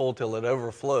life to the full till it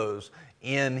overflows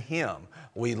in him.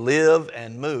 We live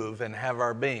and move and have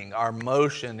our being, our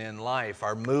motion in life,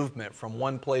 our movement from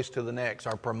one place to the next,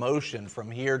 our promotion from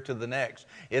here to the next.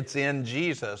 It's in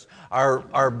Jesus.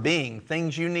 Our being,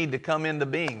 things you need to come into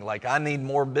being, like I need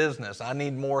more business, I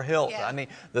need more health, I need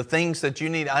the things that you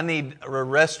need. I need a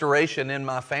restoration in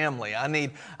my family. I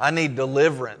need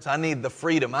deliverance. I need the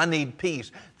freedom. I need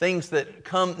peace. Things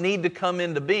that need to come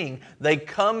into being, they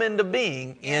come into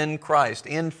being in Christ,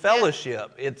 in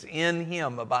fellowship. It's in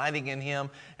him, abiding in him,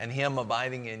 and him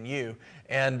abiding in you.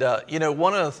 And,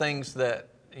 one of the things that,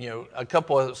 a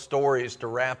couple of stories to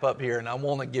wrap up here, and I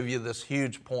want to give you this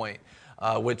huge point,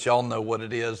 which y'all know what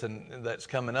it is and that's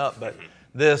coming up. But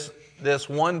this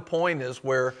one point is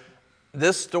where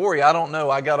this story, I don't know,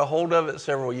 I got a hold of it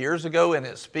several years ago, and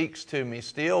it speaks to me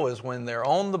still, is when they're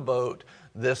on the boat,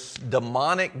 this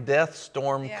demonic death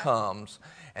storm comes.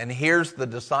 And here's the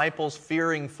disciples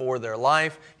fearing for their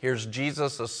life. Here's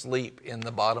Jesus asleep in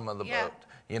the bottom of the boat.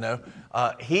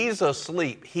 He's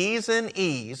asleep. He's in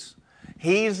ease.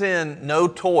 He's in no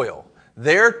toil.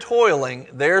 They're toiling.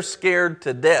 They're scared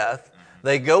to death.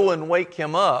 They go and wake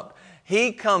him up.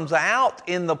 He comes out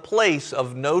in the place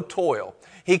of no toil.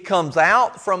 He comes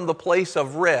out from the place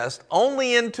of rest,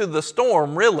 only into the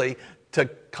storm, really, to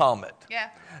calm it. Yeah.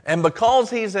 And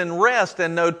because he's in rest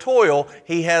and no toil,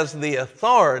 he has the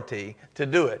authority to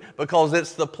do it. Because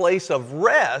it's the place of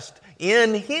rest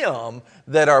in him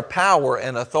that our power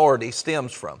and authority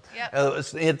stems from.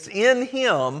 Yep. It's in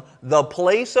him, the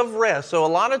place of rest. So a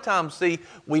lot of times,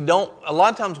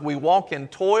 we walk in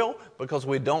toil because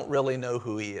we don't really know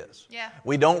who he is. Yeah.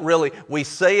 We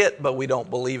say it, but we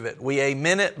don't believe it. We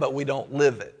amen it, but we don't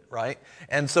live it. Right?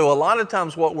 And so a lot of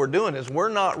times what we're doing is we're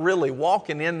not really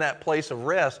walking in that place of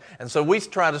rest. And so we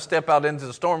try to step out into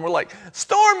the storm. We're like,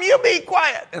 storm, you be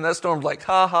quiet. And that storm's like,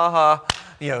 ha, ha,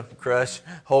 ha, crush,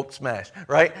 Hulk smash,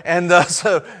 right? And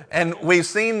and we've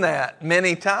seen that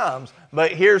many times.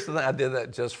 But here's the thing. I did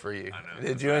that just for you.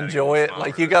 Did you enjoy it?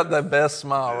 Like, you got the best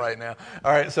smile right now.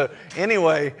 All right, so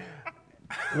anyway,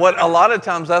 a lot of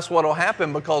times that's what will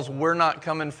happen because we're not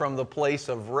coming from the place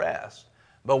of rest.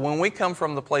 But when we come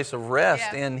from the place of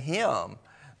rest in him,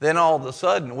 then all of a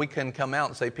sudden we can come out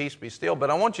and say, peace be still.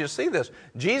 But I want you to see this.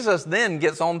 Jesus then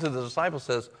gets on to the disciples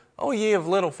and says, oh, ye of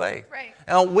little faith. Right.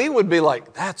 Now, we would be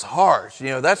like, that's harsh.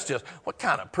 That's just, what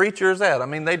kind of preacher is that? I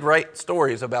mean, they'd write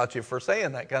stories about you for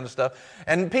saying that kind of stuff.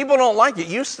 And people don't like it.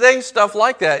 You say stuff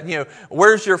like that,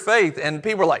 where's your faith? And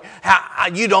people are like,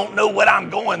 you don't know what I'm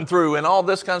going through and all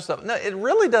this kind of stuff. No, it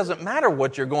really doesn't matter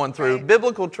what you're going through. Right.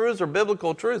 Biblical truths are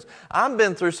biblical truths. I've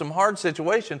been through some hard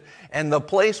situations, and the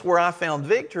place where I found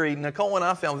victory, Nicole and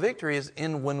I found victory, is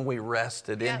in when we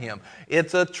rested in him.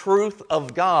 It's a truth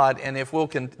of God, and if we'll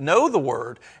know the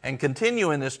Word and continue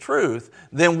in this truth,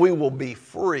 then we will be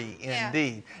free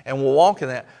indeed. And we'll walk in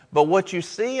that. But what you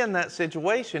see in that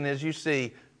situation is you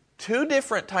see two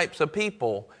different types of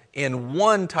people in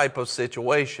one type of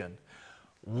situation.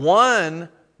 One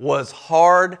was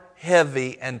hard,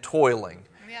 heavy, and toiling.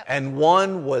 Yep. And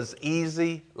one was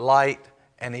easy, light,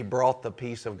 and he brought the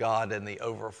peace of God and the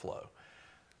overflow.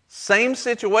 Same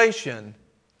situation,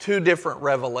 two different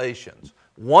revelations.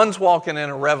 One's walking in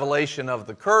a revelation of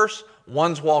the curse.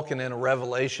 One's walking in a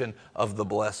revelation of the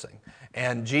blessing.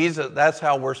 And Jesus, that's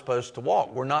how we're supposed to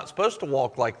walk. We're not supposed to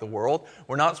walk like the world.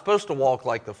 We're not supposed to walk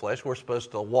like the flesh. We're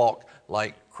supposed to walk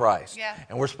like Christ. Yeah.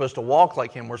 And we're supposed to walk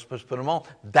like him. We're supposed to put him on.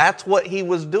 That's what he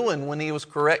was doing when he was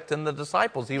correcting the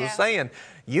disciples. He was saying,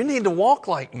 you need to walk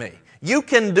like me. You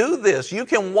can do this. You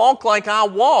can walk like I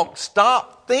walk.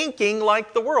 Stop thinking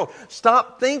like the world.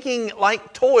 Stop thinking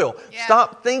like toil. Yeah.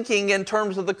 Stop thinking in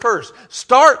terms of the curse.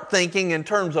 Start thinking in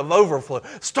terms of overflow.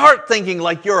 Start thinking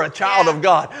like you're a child of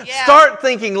God. Yeah. Start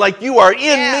thinking like you are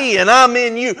in me and I'm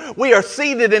in you. We are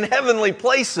seated in heavenly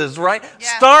places, right?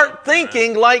 Yeah. Start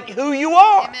thinking like who you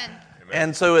are. Amen.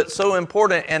 And so it's so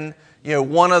important. And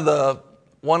one of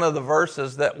the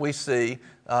verses that we see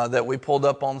that we pulled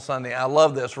up on Sunday. I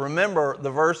love this. Remember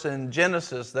the verse in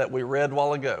Genesis that we read a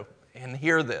while ago. And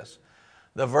hear this.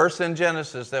 The verse in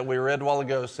Genesis that we read a while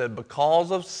ago said,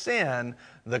 because of sin,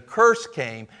 the curse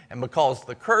came. And because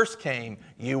the curse came,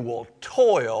 you will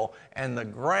toil and the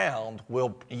ground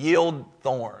will yield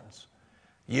thorns.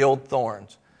 Yield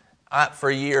thorns. For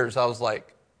years, I was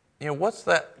like, what's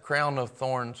that crown of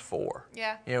thorns for?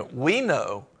 Yeah. We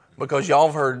know, because y'all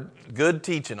have heard good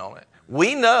teaching on it.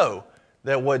 We know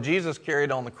that what Jesus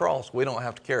carried on the cross, we don't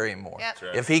have to carry anymore. Yep.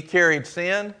 Right. If he carried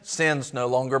sin, sin's no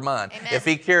longer mine. Amen. If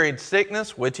he carried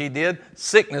sickness, which he did,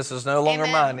 sickness is no longer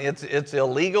mine. It's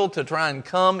illegal to try and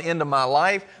come into my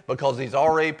life because he's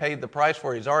already paid the price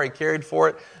for it. He's already carried for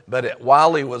it. But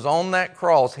while he was on that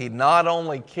cross, he not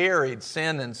only carried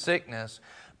sin and sickness,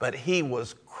 but he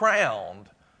was crowned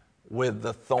with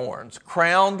the thorns,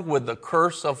 crowned with the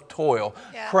curse of toil,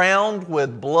 crowned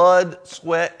with blood,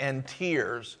 sweat, and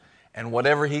tears. And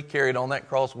whatever he carried on that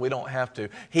cross, we don't have to.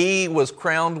 He was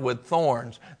crowned with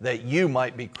thorns that you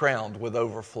might be crowned with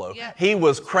overflow. Yep. He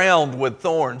was crowned with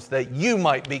thorns that you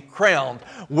might be crowned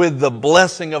with the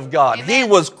blessing of God. Amen. He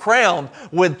was crowned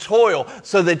with toil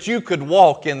so that you could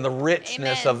walk in the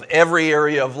richness of every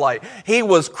area of life. He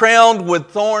was crowned with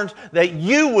thorns that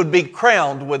you would be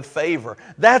crowned with favor.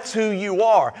 That's who you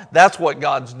are. That's what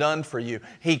God's done for you.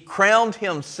 He crowned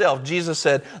himself. Jesus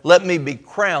said, let me be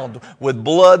crowned with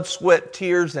blood, sweat,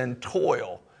 tears, and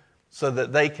toil so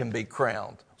that they can be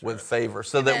crowned with favor.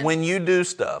 So that when you do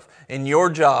stuff in your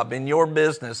job, in your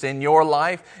business, in your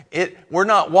life, we're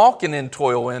not walking in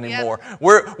toil anymore.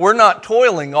 Yep. We're not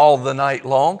toiling all the night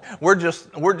long. We're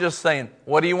just saying,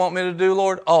 what do you want me to do,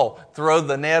 Lord? Oh, throw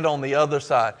the net on the other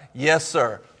side. Yes,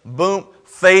 sir. Boom,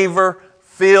 favor,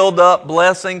 filled up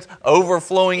blessings,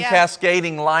 overflowing,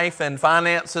 cascading life and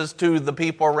finances to the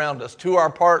people around us, to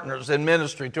our partners in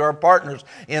ministry, to our partners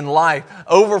in life,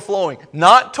 overflowing,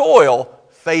 not toil,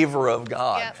 favor of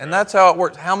God. Yep. And that's how it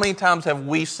works. How many times have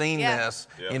we seen this?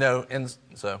 Yep. And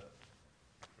so.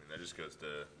 That just goes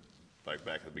to like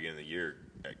back at the beginning of the year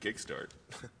at Kickstart.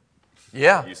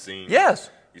 Yeah. You've seen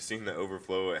the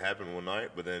overflow. It happened one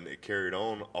night, but then it carried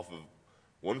on off of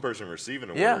one person receiving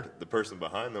a word. The person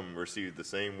behind them received the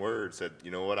same word, said,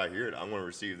 you know what, I hear it. I'm going to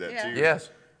receive that too. Yes.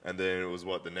 And then it was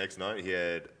the next night he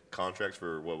had contracts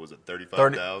for, what was it,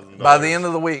 $35,000? By the end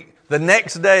of the week. The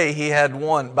next day he had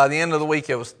one. By the end of the week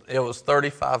it was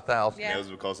 $35,000. Yeah. And it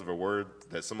was because of a word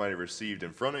that somebody received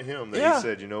in front of him that he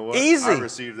said, you know what, easy. I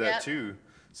received that too.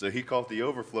 So he caught the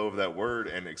overflow of that word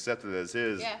and accepted it as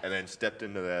his and then stepped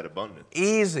into that abundance.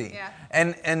 Easy. Yeah.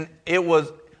 And it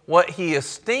was what he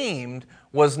esteemed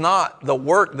was not the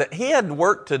work that he had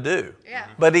work to do. Yeah.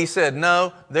 But he said,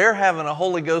 no, they're having a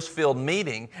Holy Ghost filled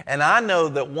meeting, and I know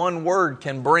that one word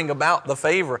can bring about the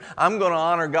favor. I'm going to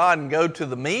honor God and go to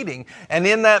the meeting. And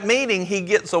in that meeting, he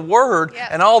gets a word,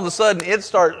 and all of a sudden it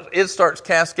starts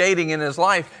cascading in his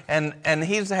life, and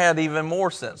he's had even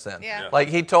more since then. Yeah. Like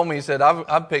he told me, he said,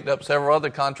 I've picked up several other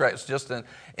contracts just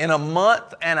in a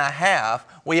month and a half.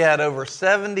 We had over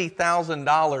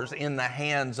 $70,000 in the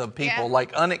hands of people,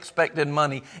 like unexpected money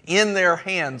in their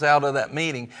hands out of that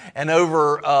meeting. And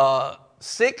over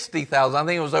 60,000, I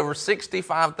think it was over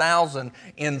 65,000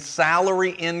 in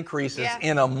salary increases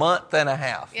in a month and a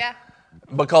half. Yeah.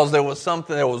 Because there was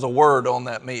a word on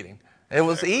that meeting. It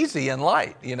was easy and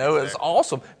light, it was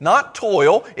awesome. Not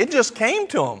toil, it just came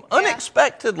to them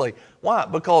unexpectedly. Why?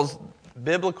 Because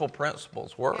biblical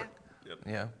principles work.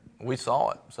 Yeah, we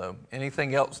saw it. So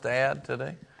anything else to add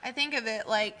today? I think of it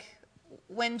like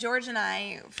when George and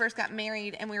I first got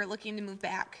married and we were looking to move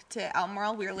back to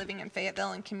Albemarle. We were living in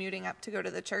Fayetteville and commuting up to go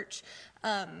to the church.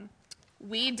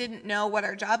 We didn't know what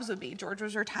our jobs would be. George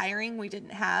was retiring. We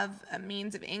didn't have a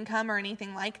means of income or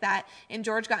anything like that. And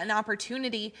George got an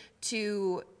opportunity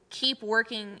to keep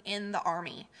working in the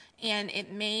Army. And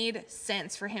it made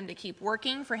sense for him to keep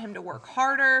working, for him to work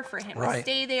harder, for him to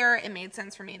stay there. It made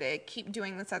sense for me to keep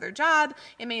doing this other job.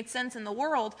 It made sense in the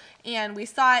world. And we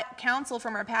sought counsel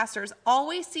from our pastors.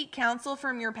 Always seek counsel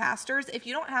from your pastors. If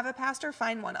you don't have a pastor,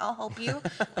 find one. I'll help you.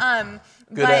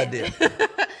 Good idea.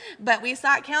 But we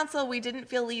sought counsel. We didn't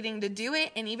feel leading to do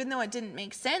it. And even though it didn't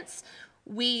make sense,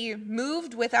 we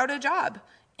moved without a job.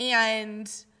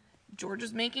 And George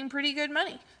was making pretty good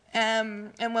money.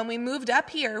 And when we moved up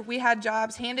here, we had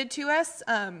jobs handed to us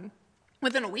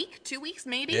within a week, 2 weeks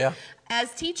maybe,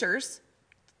 as teachers.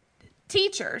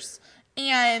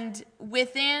 And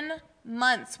within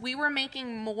months, we were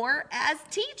making more as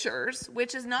teachers,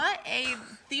 which is not a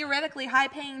theoretically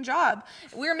high-paying job.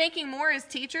 We were making more as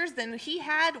teachers than he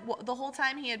had the whole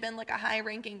time he had been like a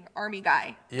high-ranking Army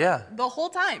guy. Yeah. The whole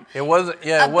time. It wasn't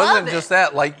just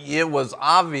that. Like, it was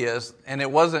obvious, and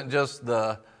it wasn't just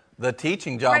the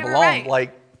teaching job alone.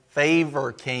 Like,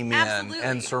 favor came in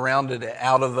and surrounded it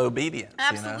out of obedience.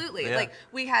 Absolutely. Like,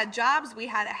 we had jobs, we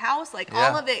had a house, like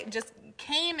all of it just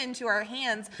came into our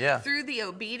hands through the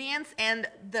obedience and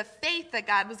the faith that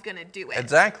God was going to do it.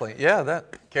 Exactly. Yeah,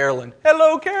 that. Carolyn.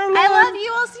 Hello, Carolyn. I love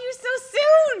you. I'll see you so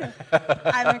soon.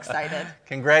 I'm excited.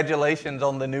 Congratulations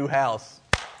on the new house.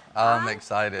 I'm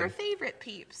excited. Your favorite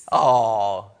peeps.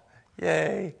 Oh,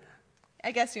 yay.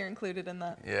 I guess you're included in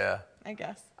that. Yeah. I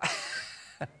guess.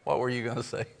 What were you going to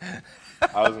say?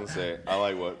 I was going to say,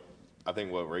 I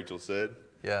think what Rachel said.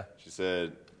 Yeah. She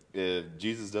said, if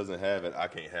Jesus doesn't have it, I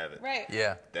can't have it. Right.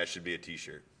 Yeah. That should be a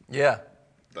t-shirt. Yeah.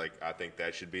 Like, I think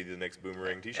that should be the next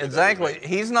Boomerang t-shirt. Exactly.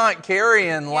 He's not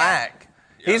carrying lack.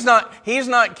 Yeah. He's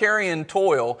not carrying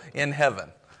toil in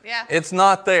heaven. Yeah. It's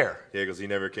not there. Yeah, because he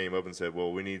never came up and said,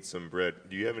 well, we need some bread.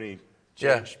 Do you have any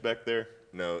change back there?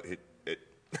 No,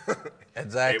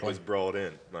 exactly. It was brought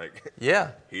in. Like,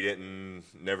 he didn't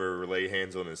never lay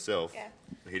hands on himself. Yeah.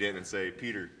 He didn't say,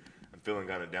 Peter, I'm feeling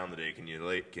kind of down today. Can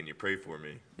you pray for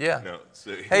me? Yeah. No.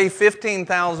 So, hey,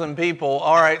 15,000 people.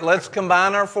 All right, let's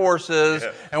combine our forces,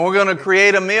 and we're going to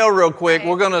create a meal real quick.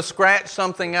 We're going to scratch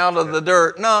something out of the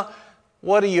dirt. No,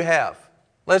 what do you have?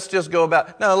 Let's just go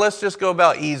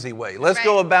about easy way. Let's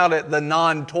go about it the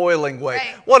non-toiling way.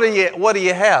 Right. What do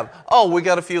you have? Oh, we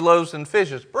got a few loaves and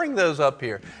fishes. Bring those up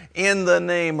here. In the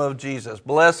name of Jesus,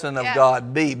 blessing of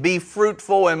God be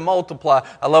fruitful and multiply.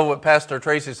 I love what Pastor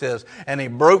Tracy says. And he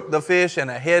broke the fish, and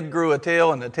a head grew a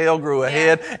tail, and the tail grew a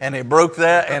head, and he broke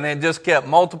that, and it just kept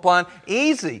multiplying.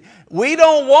 Easy. We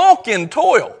don't walk in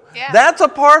toil. Yeah. That's a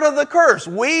part of the curse.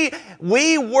 We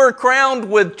were crowned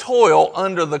with toil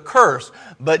under the curse,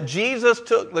 but Jesus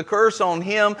took the curse on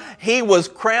him. He was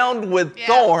crowned with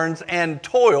thorns and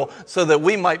toil so that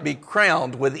we might be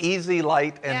crowned with easy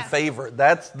light and favor.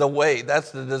 That's the way.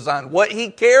 That's the design. What he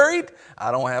carried,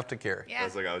 I don't have to carry. Yeah.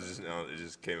 That's like it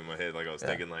just came in my head. Like I was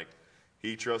thinking, like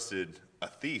he trusted a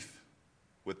thief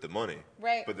with the money.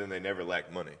 Right. But then they never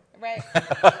lacked money. Right.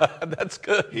 That's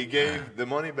good. He gave the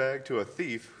money back to a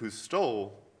thief who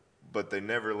stole, but they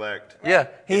never lacked. Yeah,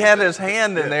 he had his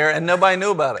hand in there and nobody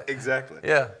knew about it. Exactly.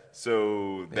 Yeah.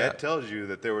 So that tells you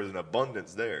that there was an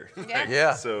abundance there. Yeah.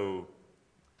 Yeah. So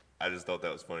I just thought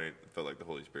that was funny. It felt like the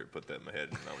Holy Spirit put that in my head,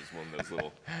 and that was one of those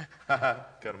little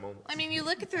kind of moments. I mean, you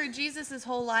look through Jesus'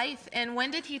 whole life, and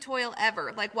when did he toil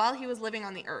ever? Like, while he was living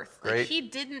on the earth. Like, Great. he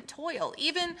didn't toil.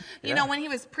 Even, you know, when he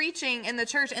was preaching in the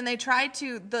church, and the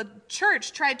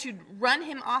church tried to run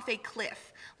him off a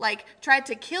cliff, like, tried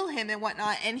to kill him and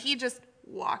whatnot, and he just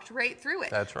walked right through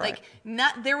it. That's right.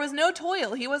 Like, there was no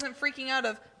toil. He wasn't freaking out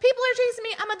of, people are chasing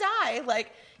me, I'm gonna die.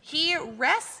 Like, he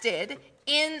rested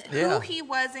in who he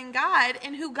was in God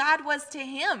and who God was to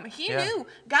him. He knew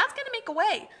God's going to make a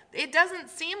way. It doesn't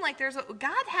seem like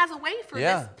God has a way for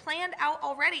this planned out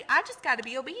already. I just got to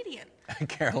be obedient.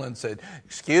 Carolyn said,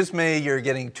 "Excuse me, you're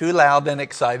getting too loud and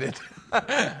excited."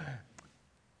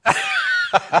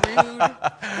 Rude.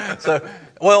 So,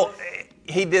 well,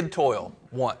 he did toil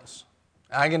once.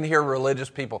 I can hear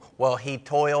religious people, well, he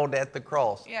toiled at the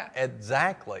cross. Yeah.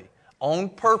 Exactly. On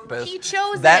purpose. He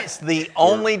chose That's it. the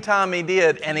only time he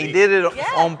did, and he did it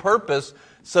Yeah. on purpose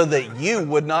so that you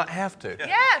would not have to.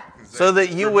 Yeah. So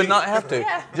that you would not have to.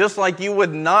 Yeah. Just like you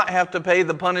would not have to pay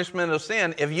the punishment of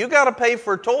sin. If you got to pay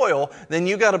for toil, then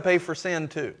you got to pay for sin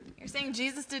too. You're saying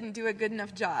Jesus didn't do a good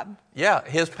enough job. Yeah,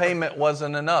 his payment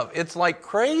wasn't enough. It's like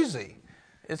crazy.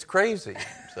 It's crazy.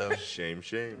 So Shame.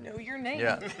 Know your name.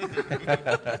 yeah.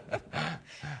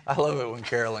 I love it when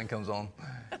Carolyn comes on.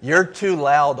 You're too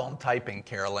loud on typing,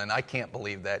 Carolyn. I can't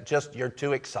believe that. Just you're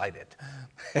too excited.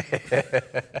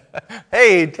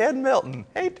 Hey, Ted Milton.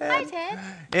 Hey, Ted. Hi, Ted.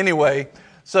 Anyway,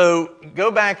 so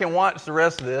go back and watch the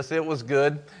rest of this. It was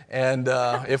good. And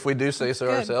if we do say so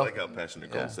Good. I ourselves. like how Pastor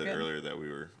Nicole said earlier that we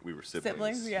were siblings.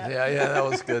 Siblings, yeah. Yeah, that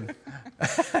was good.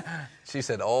 She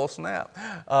said, oh, snap.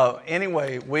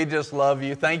 Anyway, we just love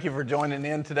you. Thank you for joining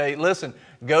in today. Listen,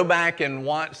 go back and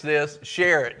watch this.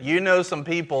 Share it. You know some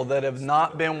people that have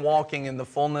not been walking in the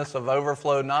fullness of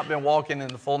overflow, not been walking in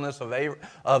the fullness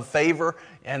of favor,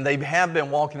 and they have been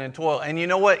walking in toil. And you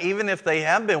know what? Even if they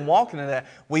have been walking in that,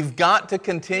 we've got to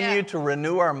continue to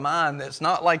renew our mind. It's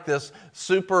not like this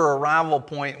super arrival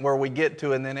point where we get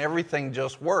to and then everything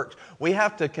just works. We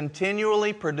have to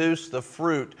continually produce the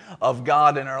fruit of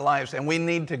God in our lives, and we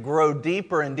need to grow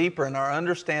deeper and deeper in our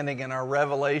understanding and our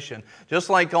revelation. Just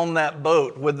like on that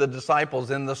boat with the disciples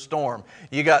in the storm.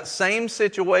 You got same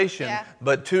situation,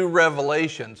 but two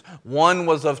revelations. One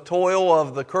was of toil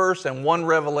of the curse, and one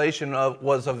revelation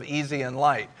was of easy and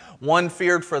light. One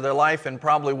feared for their life and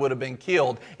probably would have been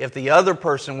killed if the other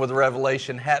person with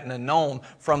revelation hadn't have known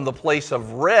from the place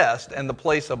of rest and the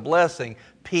place of blessing,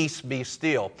 peace be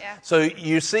still. Yeah. So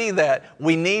you see that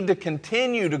we need to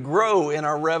continue to grow in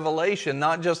our revelation,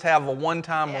 not just have a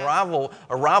one-time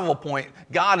arrival point.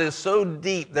 God is so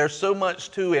deep. There's so much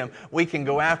to Him. We can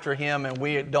go after Him and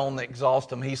we don't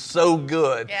exhaust Him. He's so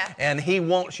good. Yeah. And He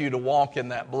wants you to walk in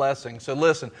that blessing. So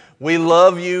listen, we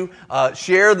love you.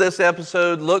 Share this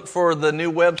episode. Look for the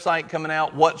new website coming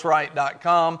out,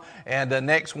 whatsright.com. And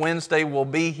next Wednesday we'll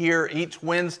be here each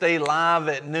Wednesday live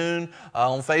at noon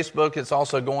on Facebook. It's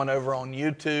also going over on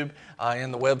YouTube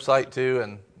and the website too,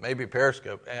 and maybe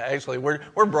Periscope. Actually,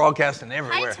 we're broadcasting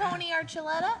everywhere. Hi, Tony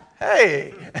Archuleta.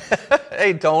 Hey,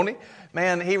 hey, Tony.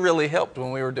 Man, he really helped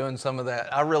when we were doing some of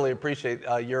that. I really appreciate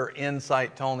your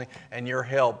insight, Tony, and your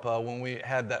help when we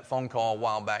had that phone call a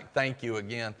while back. Thank you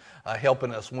again,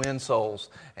 helping us win souls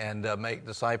and make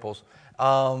disciples.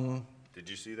 Did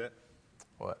you see that?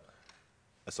 What?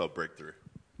 I saw Breakthrough.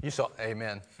 You saw,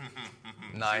 amen.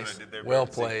 Nice. See what I did there, Well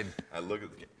Brad? See, played. I look at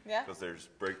the because there's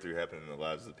breakthrough happening in the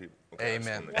lives of the people. Okay,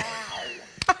 Amen.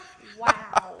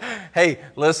 Wow. Hey,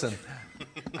 listen,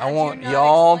 I want you not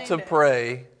y'all to explained it?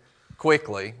 pray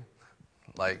quickly,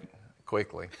 like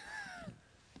quickly.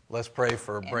 Let's pray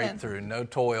for a breakthrough, no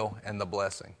toil, and the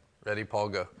blessing. Ready, Paul,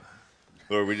 go.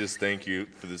 Lord, we just thank you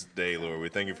for this day, Lord. We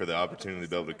thank you for the opportunity to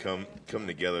be able to come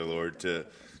together, Lord, to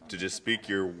just speak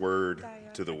your word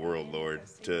to the world, Lord,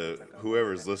 to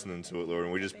whoever's listening to it, Lord.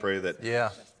 And we just pray that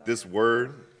this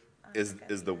word is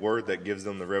the word that gives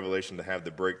them the revelation to have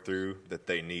the breakthrough that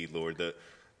they need, Lord.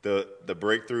 The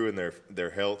breakthrough in their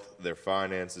health, their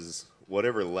finances,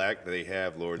 whatever lack they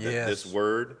have, Lord, that this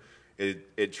word,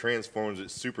 it transforms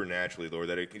it supernaturally, Lord,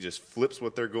 that it just flips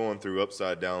what they're going through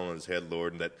upside down on its head,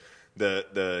 Lord, and that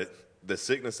the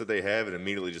sickness that they have, it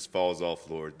immediately just falls off,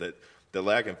 Lord, that the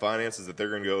lack in finances, that they're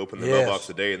going to go open the mailbox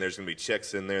today and there's going to be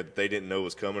checks in there that they didn't know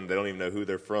was coming. They don't even know who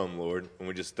they're from, Lord. And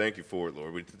we just thank you for it,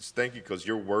 Lord. We just thank you because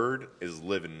your word is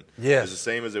living. Yes. It's the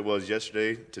same as it was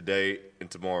yesterday, today, and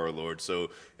tomorrow, Lord. So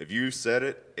if you said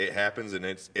it, it happens and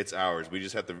it's ours. We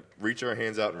just have to reach our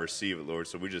hands out and receive it, Lord.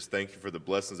 So we just thank you for the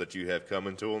blessings that you have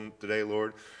coming to them today,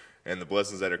 Lord. And the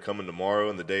blessings that are coming tomorrow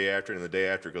and the day after and the day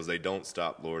after, because they don't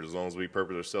stop, Lord, as long as we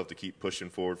purpose ourselves to keep pushing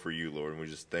forward for you, Lord. And we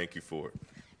just thank you for it.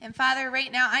 And Father,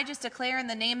 right now, I just declare in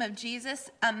the name of Jesus,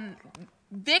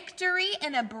 victory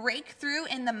and a breakthrough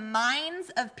in the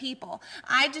minds of people.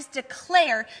 I just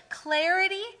declare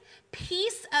clarity,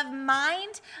 peace of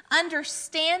mind,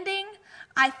 understanding.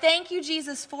 I thank you,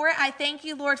 Jesus, for it. I thank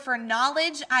you, Lord, for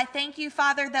knowledge. I thank you,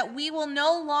 Father, that we will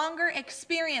no longer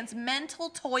experience mental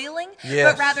toiling,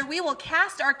 but rather we will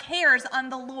cast our cares on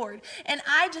the Lord. And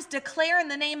I just declare in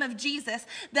the name of Jesus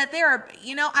that there are,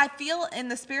 I feel in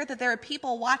the Spirit that there are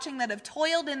people watching that have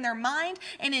toiled in their mind.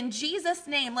 And in Jesus'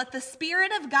 name, let the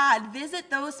Spirit of God visit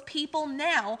those people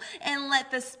now, and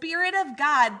let the Spirit of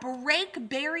God break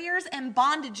barriers and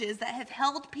bondages that have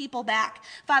held people back.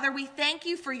 Father, we thank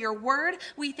you for your word.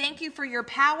 We thank you for your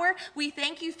power. We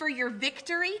thank you for your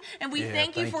victory. And we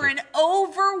thank you for an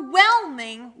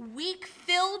overwhelming week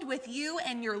filled with you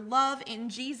and your love in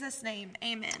Jesus' name.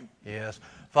 Amen. Yes.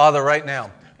 Father, right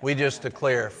now, we just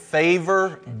declare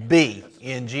favor be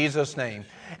in Jesus' name.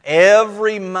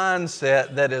 Every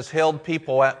mindset that has held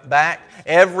people back,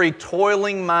 every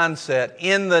toiling mindset,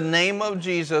 in the name of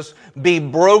Jesus, be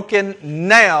broken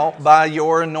now by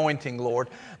your anointing, Lord.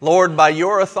 Lord, by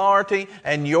your authority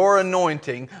and your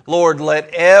anointing, Lord, let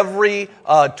every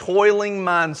toiling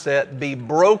mindset be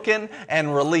broken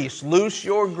and released. Loose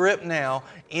your grip now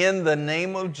in the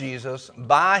name of Jesus.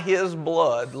 By His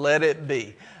blood, let it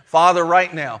be. Father,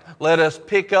 right now, let us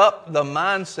pick up the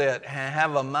mindset and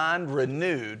have a mind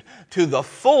renewed to the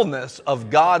fullness of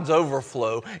God's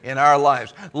overflow in our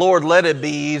lives. Lord, let it be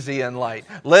easy and light.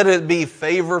 Let it be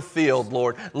favor-filled,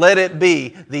 Lord. Let it be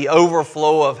the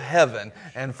overflow of heaven.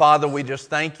 And Father, we just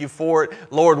thank you for it.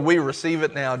 Lord, we receive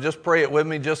it now. Just pray it with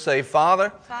me. Just say,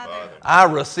 Father, I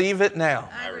receive it now.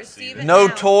 I receive it no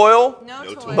now. Toil,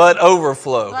 but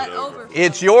overflow. But overflow.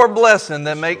 It's your blessing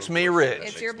that makes me rich.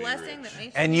 It's your blessing that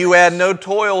makes And me you rich. add no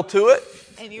toil to it.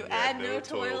 And you add no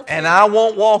toil to And it. I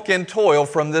won't walk in toil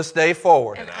from this day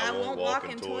forward. And I won't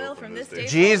walk in toil from this day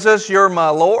Jesus, you're my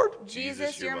Lord. forward.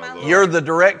 Jesus, you're my Lord. You're the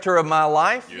director of my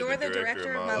life. You're the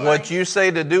director of my life. What you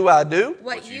say to do, I do.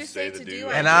 What you say to do,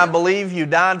 And I I do. believe you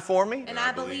died for me. And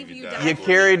I believe you died You for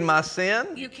carried me. my sin,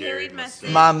 You carried my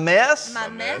sin, my mess, my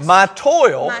mess, my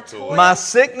toil, my toil, my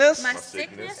sickness, my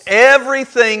sickness,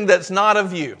 everything that's not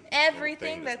of you.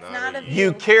 everything that's not of You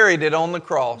you. carried it on the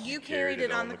cross. You carried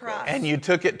it on the cross. And you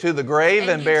took it to the grave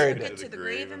and you buried took it. to the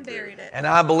grave and buried it. And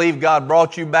I believe God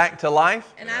brought you back to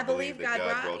life. And I believe God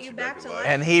brought you back to life.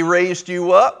 And He raised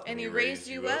you up And He raised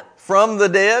you up from the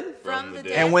dead. from the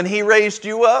dead. And when He raised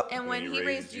you up, And when He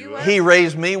raised you up, He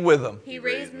raised me with Him. He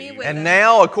raised me with And Him.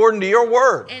 now, according to your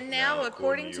word, And now,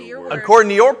 according to your word, according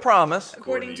to your promise,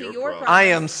 according to your promise, I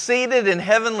am seated in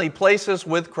heavenly places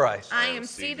with Christ. I am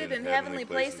seated in heavenly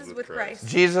places with Christ.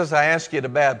 Jesus, I ask you to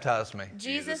baptize me.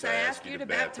 Jesus, I ask you to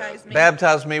baptize me.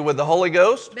 Baptize me with the Holy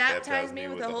Ghost. Baptize me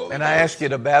with the Holy And I Ghost. ask you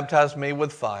to baptize me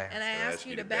with fire. And I ask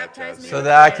you to baptize me So with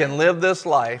that I fire, can live this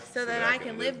life so that I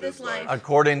can live this life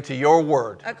according to your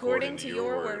word. according to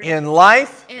your word. In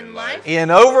life, In life,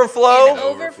 in overflow, in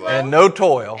overflow, and no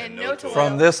toil. and no toil.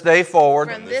 From this day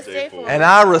forward. From this day forward. And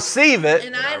I receive it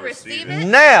And I receive it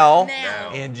now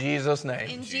now. in Jesus' name.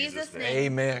 In Jesus' name.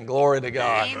 Amen. Glory to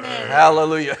God. Amen.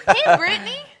 Hallelujah. Hey,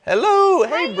 Brittany. Hello.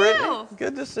 How Hey, are Brittany. you?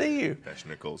 Good to see you. Pastor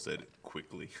Nicole said it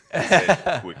quickly.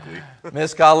 Quickly.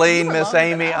 Miss Colleen, You were Miss longer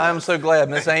than Amy, I I'm so glad.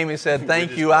 Miss Amy said,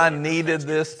 thank you. I needed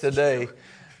this today.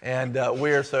 And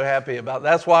we are so happy about it.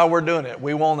 That's why we're doing it.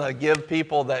 We want to give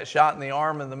people that shot in the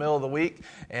arm in the middle of the week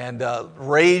and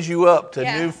raise you up to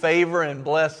new favor and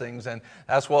blessings. And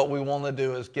that's what we want to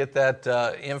do, is get that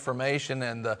information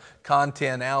and the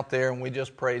content out there. And we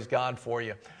just praise God for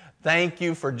you. Thank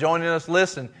you for joining us.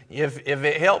 Listen, if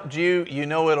it helped you, you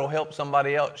know it'll help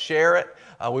somebody else. Share it.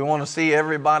 We want to see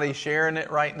everybody sharing it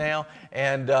right now,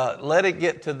 and let it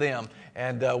get to them.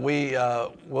 And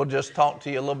we'll just talk to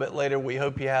you a little bit later. We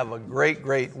hope you have a great,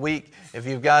 great week. If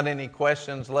you've got any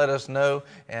questions, let us know.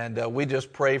 And we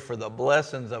just pray for the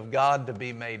blessings of God to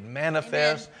be made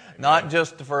manifest. Amen. Not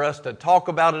just for us to talk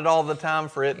about it all the time,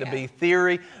 for it to be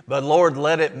theory, but Lord,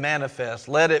 let it manifest.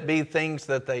 Let it be things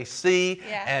that they see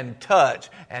and touch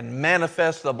and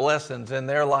manifest the blessings in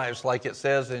their lives, like it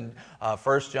says in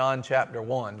 1 John chapter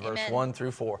 1, verse 1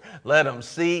 through 4. Let them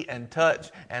see and touch,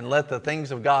 and let the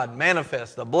things of God manifest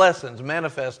manifest, the blessings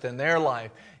manifest in their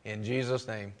life. In Jesus'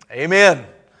 name, amen.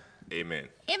 Amen.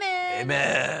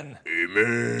 Amen.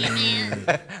 Amen.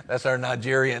 Amen. That's our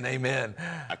Nigerian amen.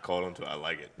 I called him, I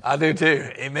like it. I do too.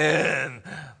 Amen.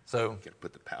 So, Gotta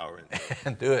put the power in.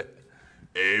 and do it.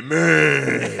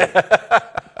 Amen.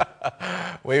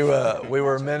 We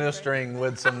were ministering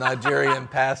with some Nigerian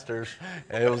pastors,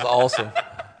 and it was awesome.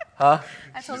 Huh?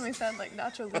 I told him he sounded like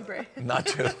Nacho Libre.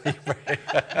 Nacho Libre.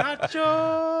 Nacho.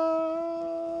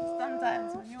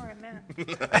 Sometimes when you're a man,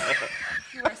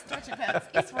 you wear stretchy pants.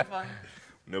 It's for fun.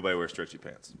 Nobody wears stretchy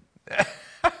pants.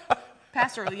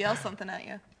 Pastor will yell something at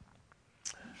you.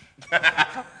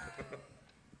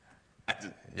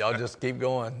 Y'all just keep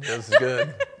going. This is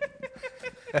good.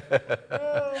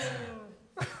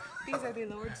 These are the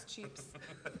Lord's cheaps.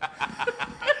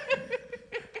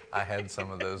 I had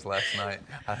some of those last night.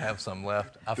 I have some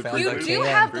left. I found a You can. do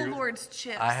have the Lord's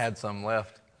chips. I had some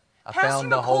left. I Pastor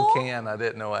found a whole Nicole? can I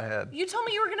didn't know I had. You told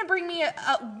me you were going to bring me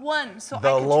one so The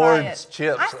I could Lord's try it.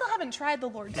 chips. I still haven't tried the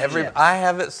Lord's chips. I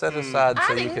have it set aside so I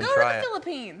you didn't can go try to the it.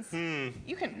 Philippines.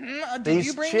 You can. Did These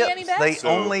you bring chips, me any back? they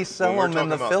only sell when them in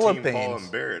we're the talking about Team Paul Philippines.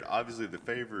 and Barrett, obviously the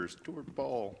favor is toward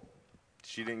Paul.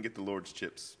 She didn't get the Lord's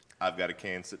chips. I've got a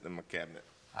can sitting in my cabinet.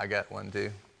 I got one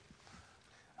too.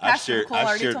 Pastor Nicole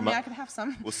already told me I could have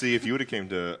some. Well, see, if you would have came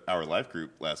to our life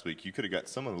group last week, you could have got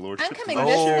some of the Lord's I'm chips. coming I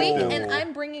this shared week, them. and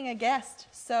I'm bringing a guest.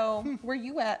 So where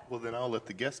you at? Well, then I'll let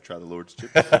the guests try the Lord's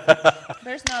chips.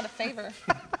 There's not a favor.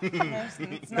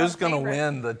 Who's going to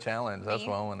win the challenge? That's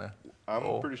what I want to.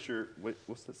 I'm pretty sure. Wait,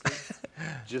 what's that say?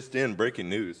 Just in breaking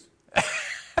news.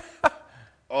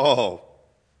 Oh,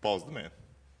 Paul's the man.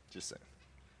 Just saying.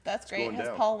 That's great. going Has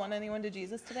down. Paul won anyone to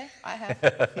Jesus today? I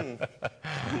have.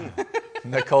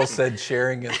 Nicole said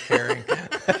sharing is caring.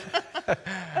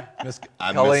 Miss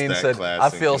I Colleen missed that said, class I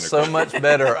in feel so kindergarten." much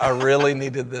better. I really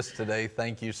needed this today.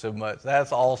 Thank you so much.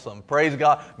 That's awesome. Praise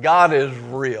God. God is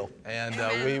real.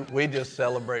 And we just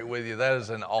celebrate with you. That is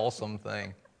an awesome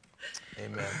thing.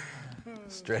 Amen.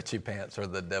 Stretchy pants are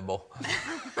the devil.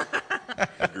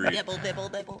 Agreed. Dibble, dibble,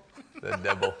 dibble. The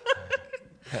devil.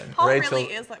 Paul Rachel-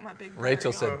 really is like my big brother.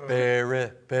 Rachel said, bear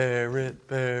it, bear it,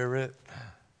 bear it.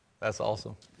 That's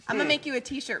awesome. I'm going to make you a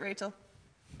t-shirt, Rachel.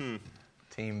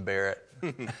 Team Barrett.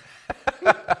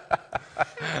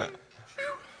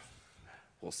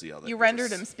 We'll see how that You goes.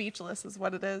 rendered him speechless is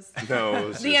what it is. No, it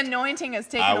was The just, anointing has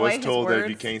taken I away was told his that words. if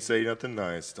you can't say nothing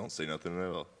nice, don't say nothing at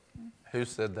all. Who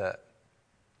said that?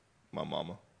 My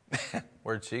mama.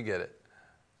 Where'd she get it?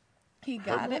 He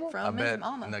got it I from his bet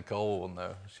mama. Nicole will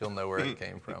know. She'll know where it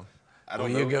came from. I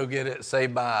don't Will you know. go get it? Say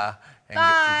bye and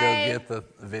Bye. go get the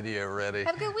video ready.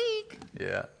 Have a good week.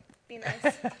 Yeah. Be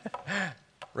nice.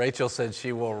 Rachel said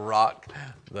she will rock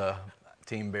the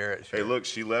Team Barrett shirt. Hey, look,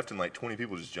 she left and like 20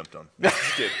 people just jumped on.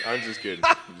 Just kidding. I'm just kidding.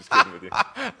 I'm just kidding with you.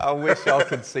 I wish y'all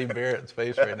could see Barrett's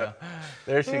face right now.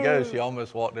 There she goes. She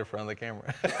almost walked in front of the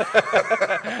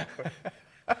camera.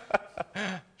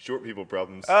 Short people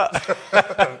problems. That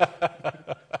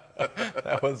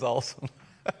was awesome.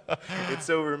 It's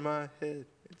over my head.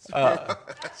 It's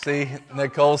See,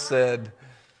 Nicole said,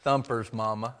 Thumper's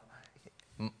mama.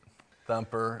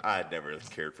 Thumper. I never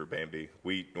cared for Bambi.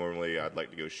 I'd like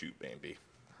to go shoot Bambi.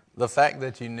 The fact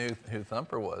that you knew who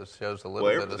Thumper was shows a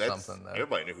little bit of something, though.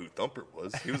 Everybody knew who Thumper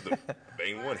was. He was the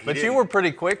main one. But you were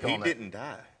pretty quick He on it. didn't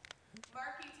die.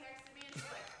 Marky texted me and she's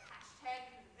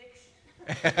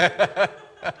like, #conviction.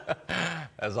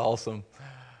 That's awesome.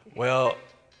 Well,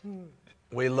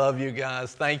 we love you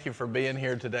guys. Thank you for being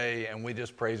here today, and we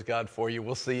just praise God for you.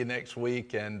 We'll see you next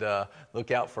week, and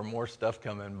look out for more stuff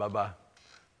coming. Bye-bye.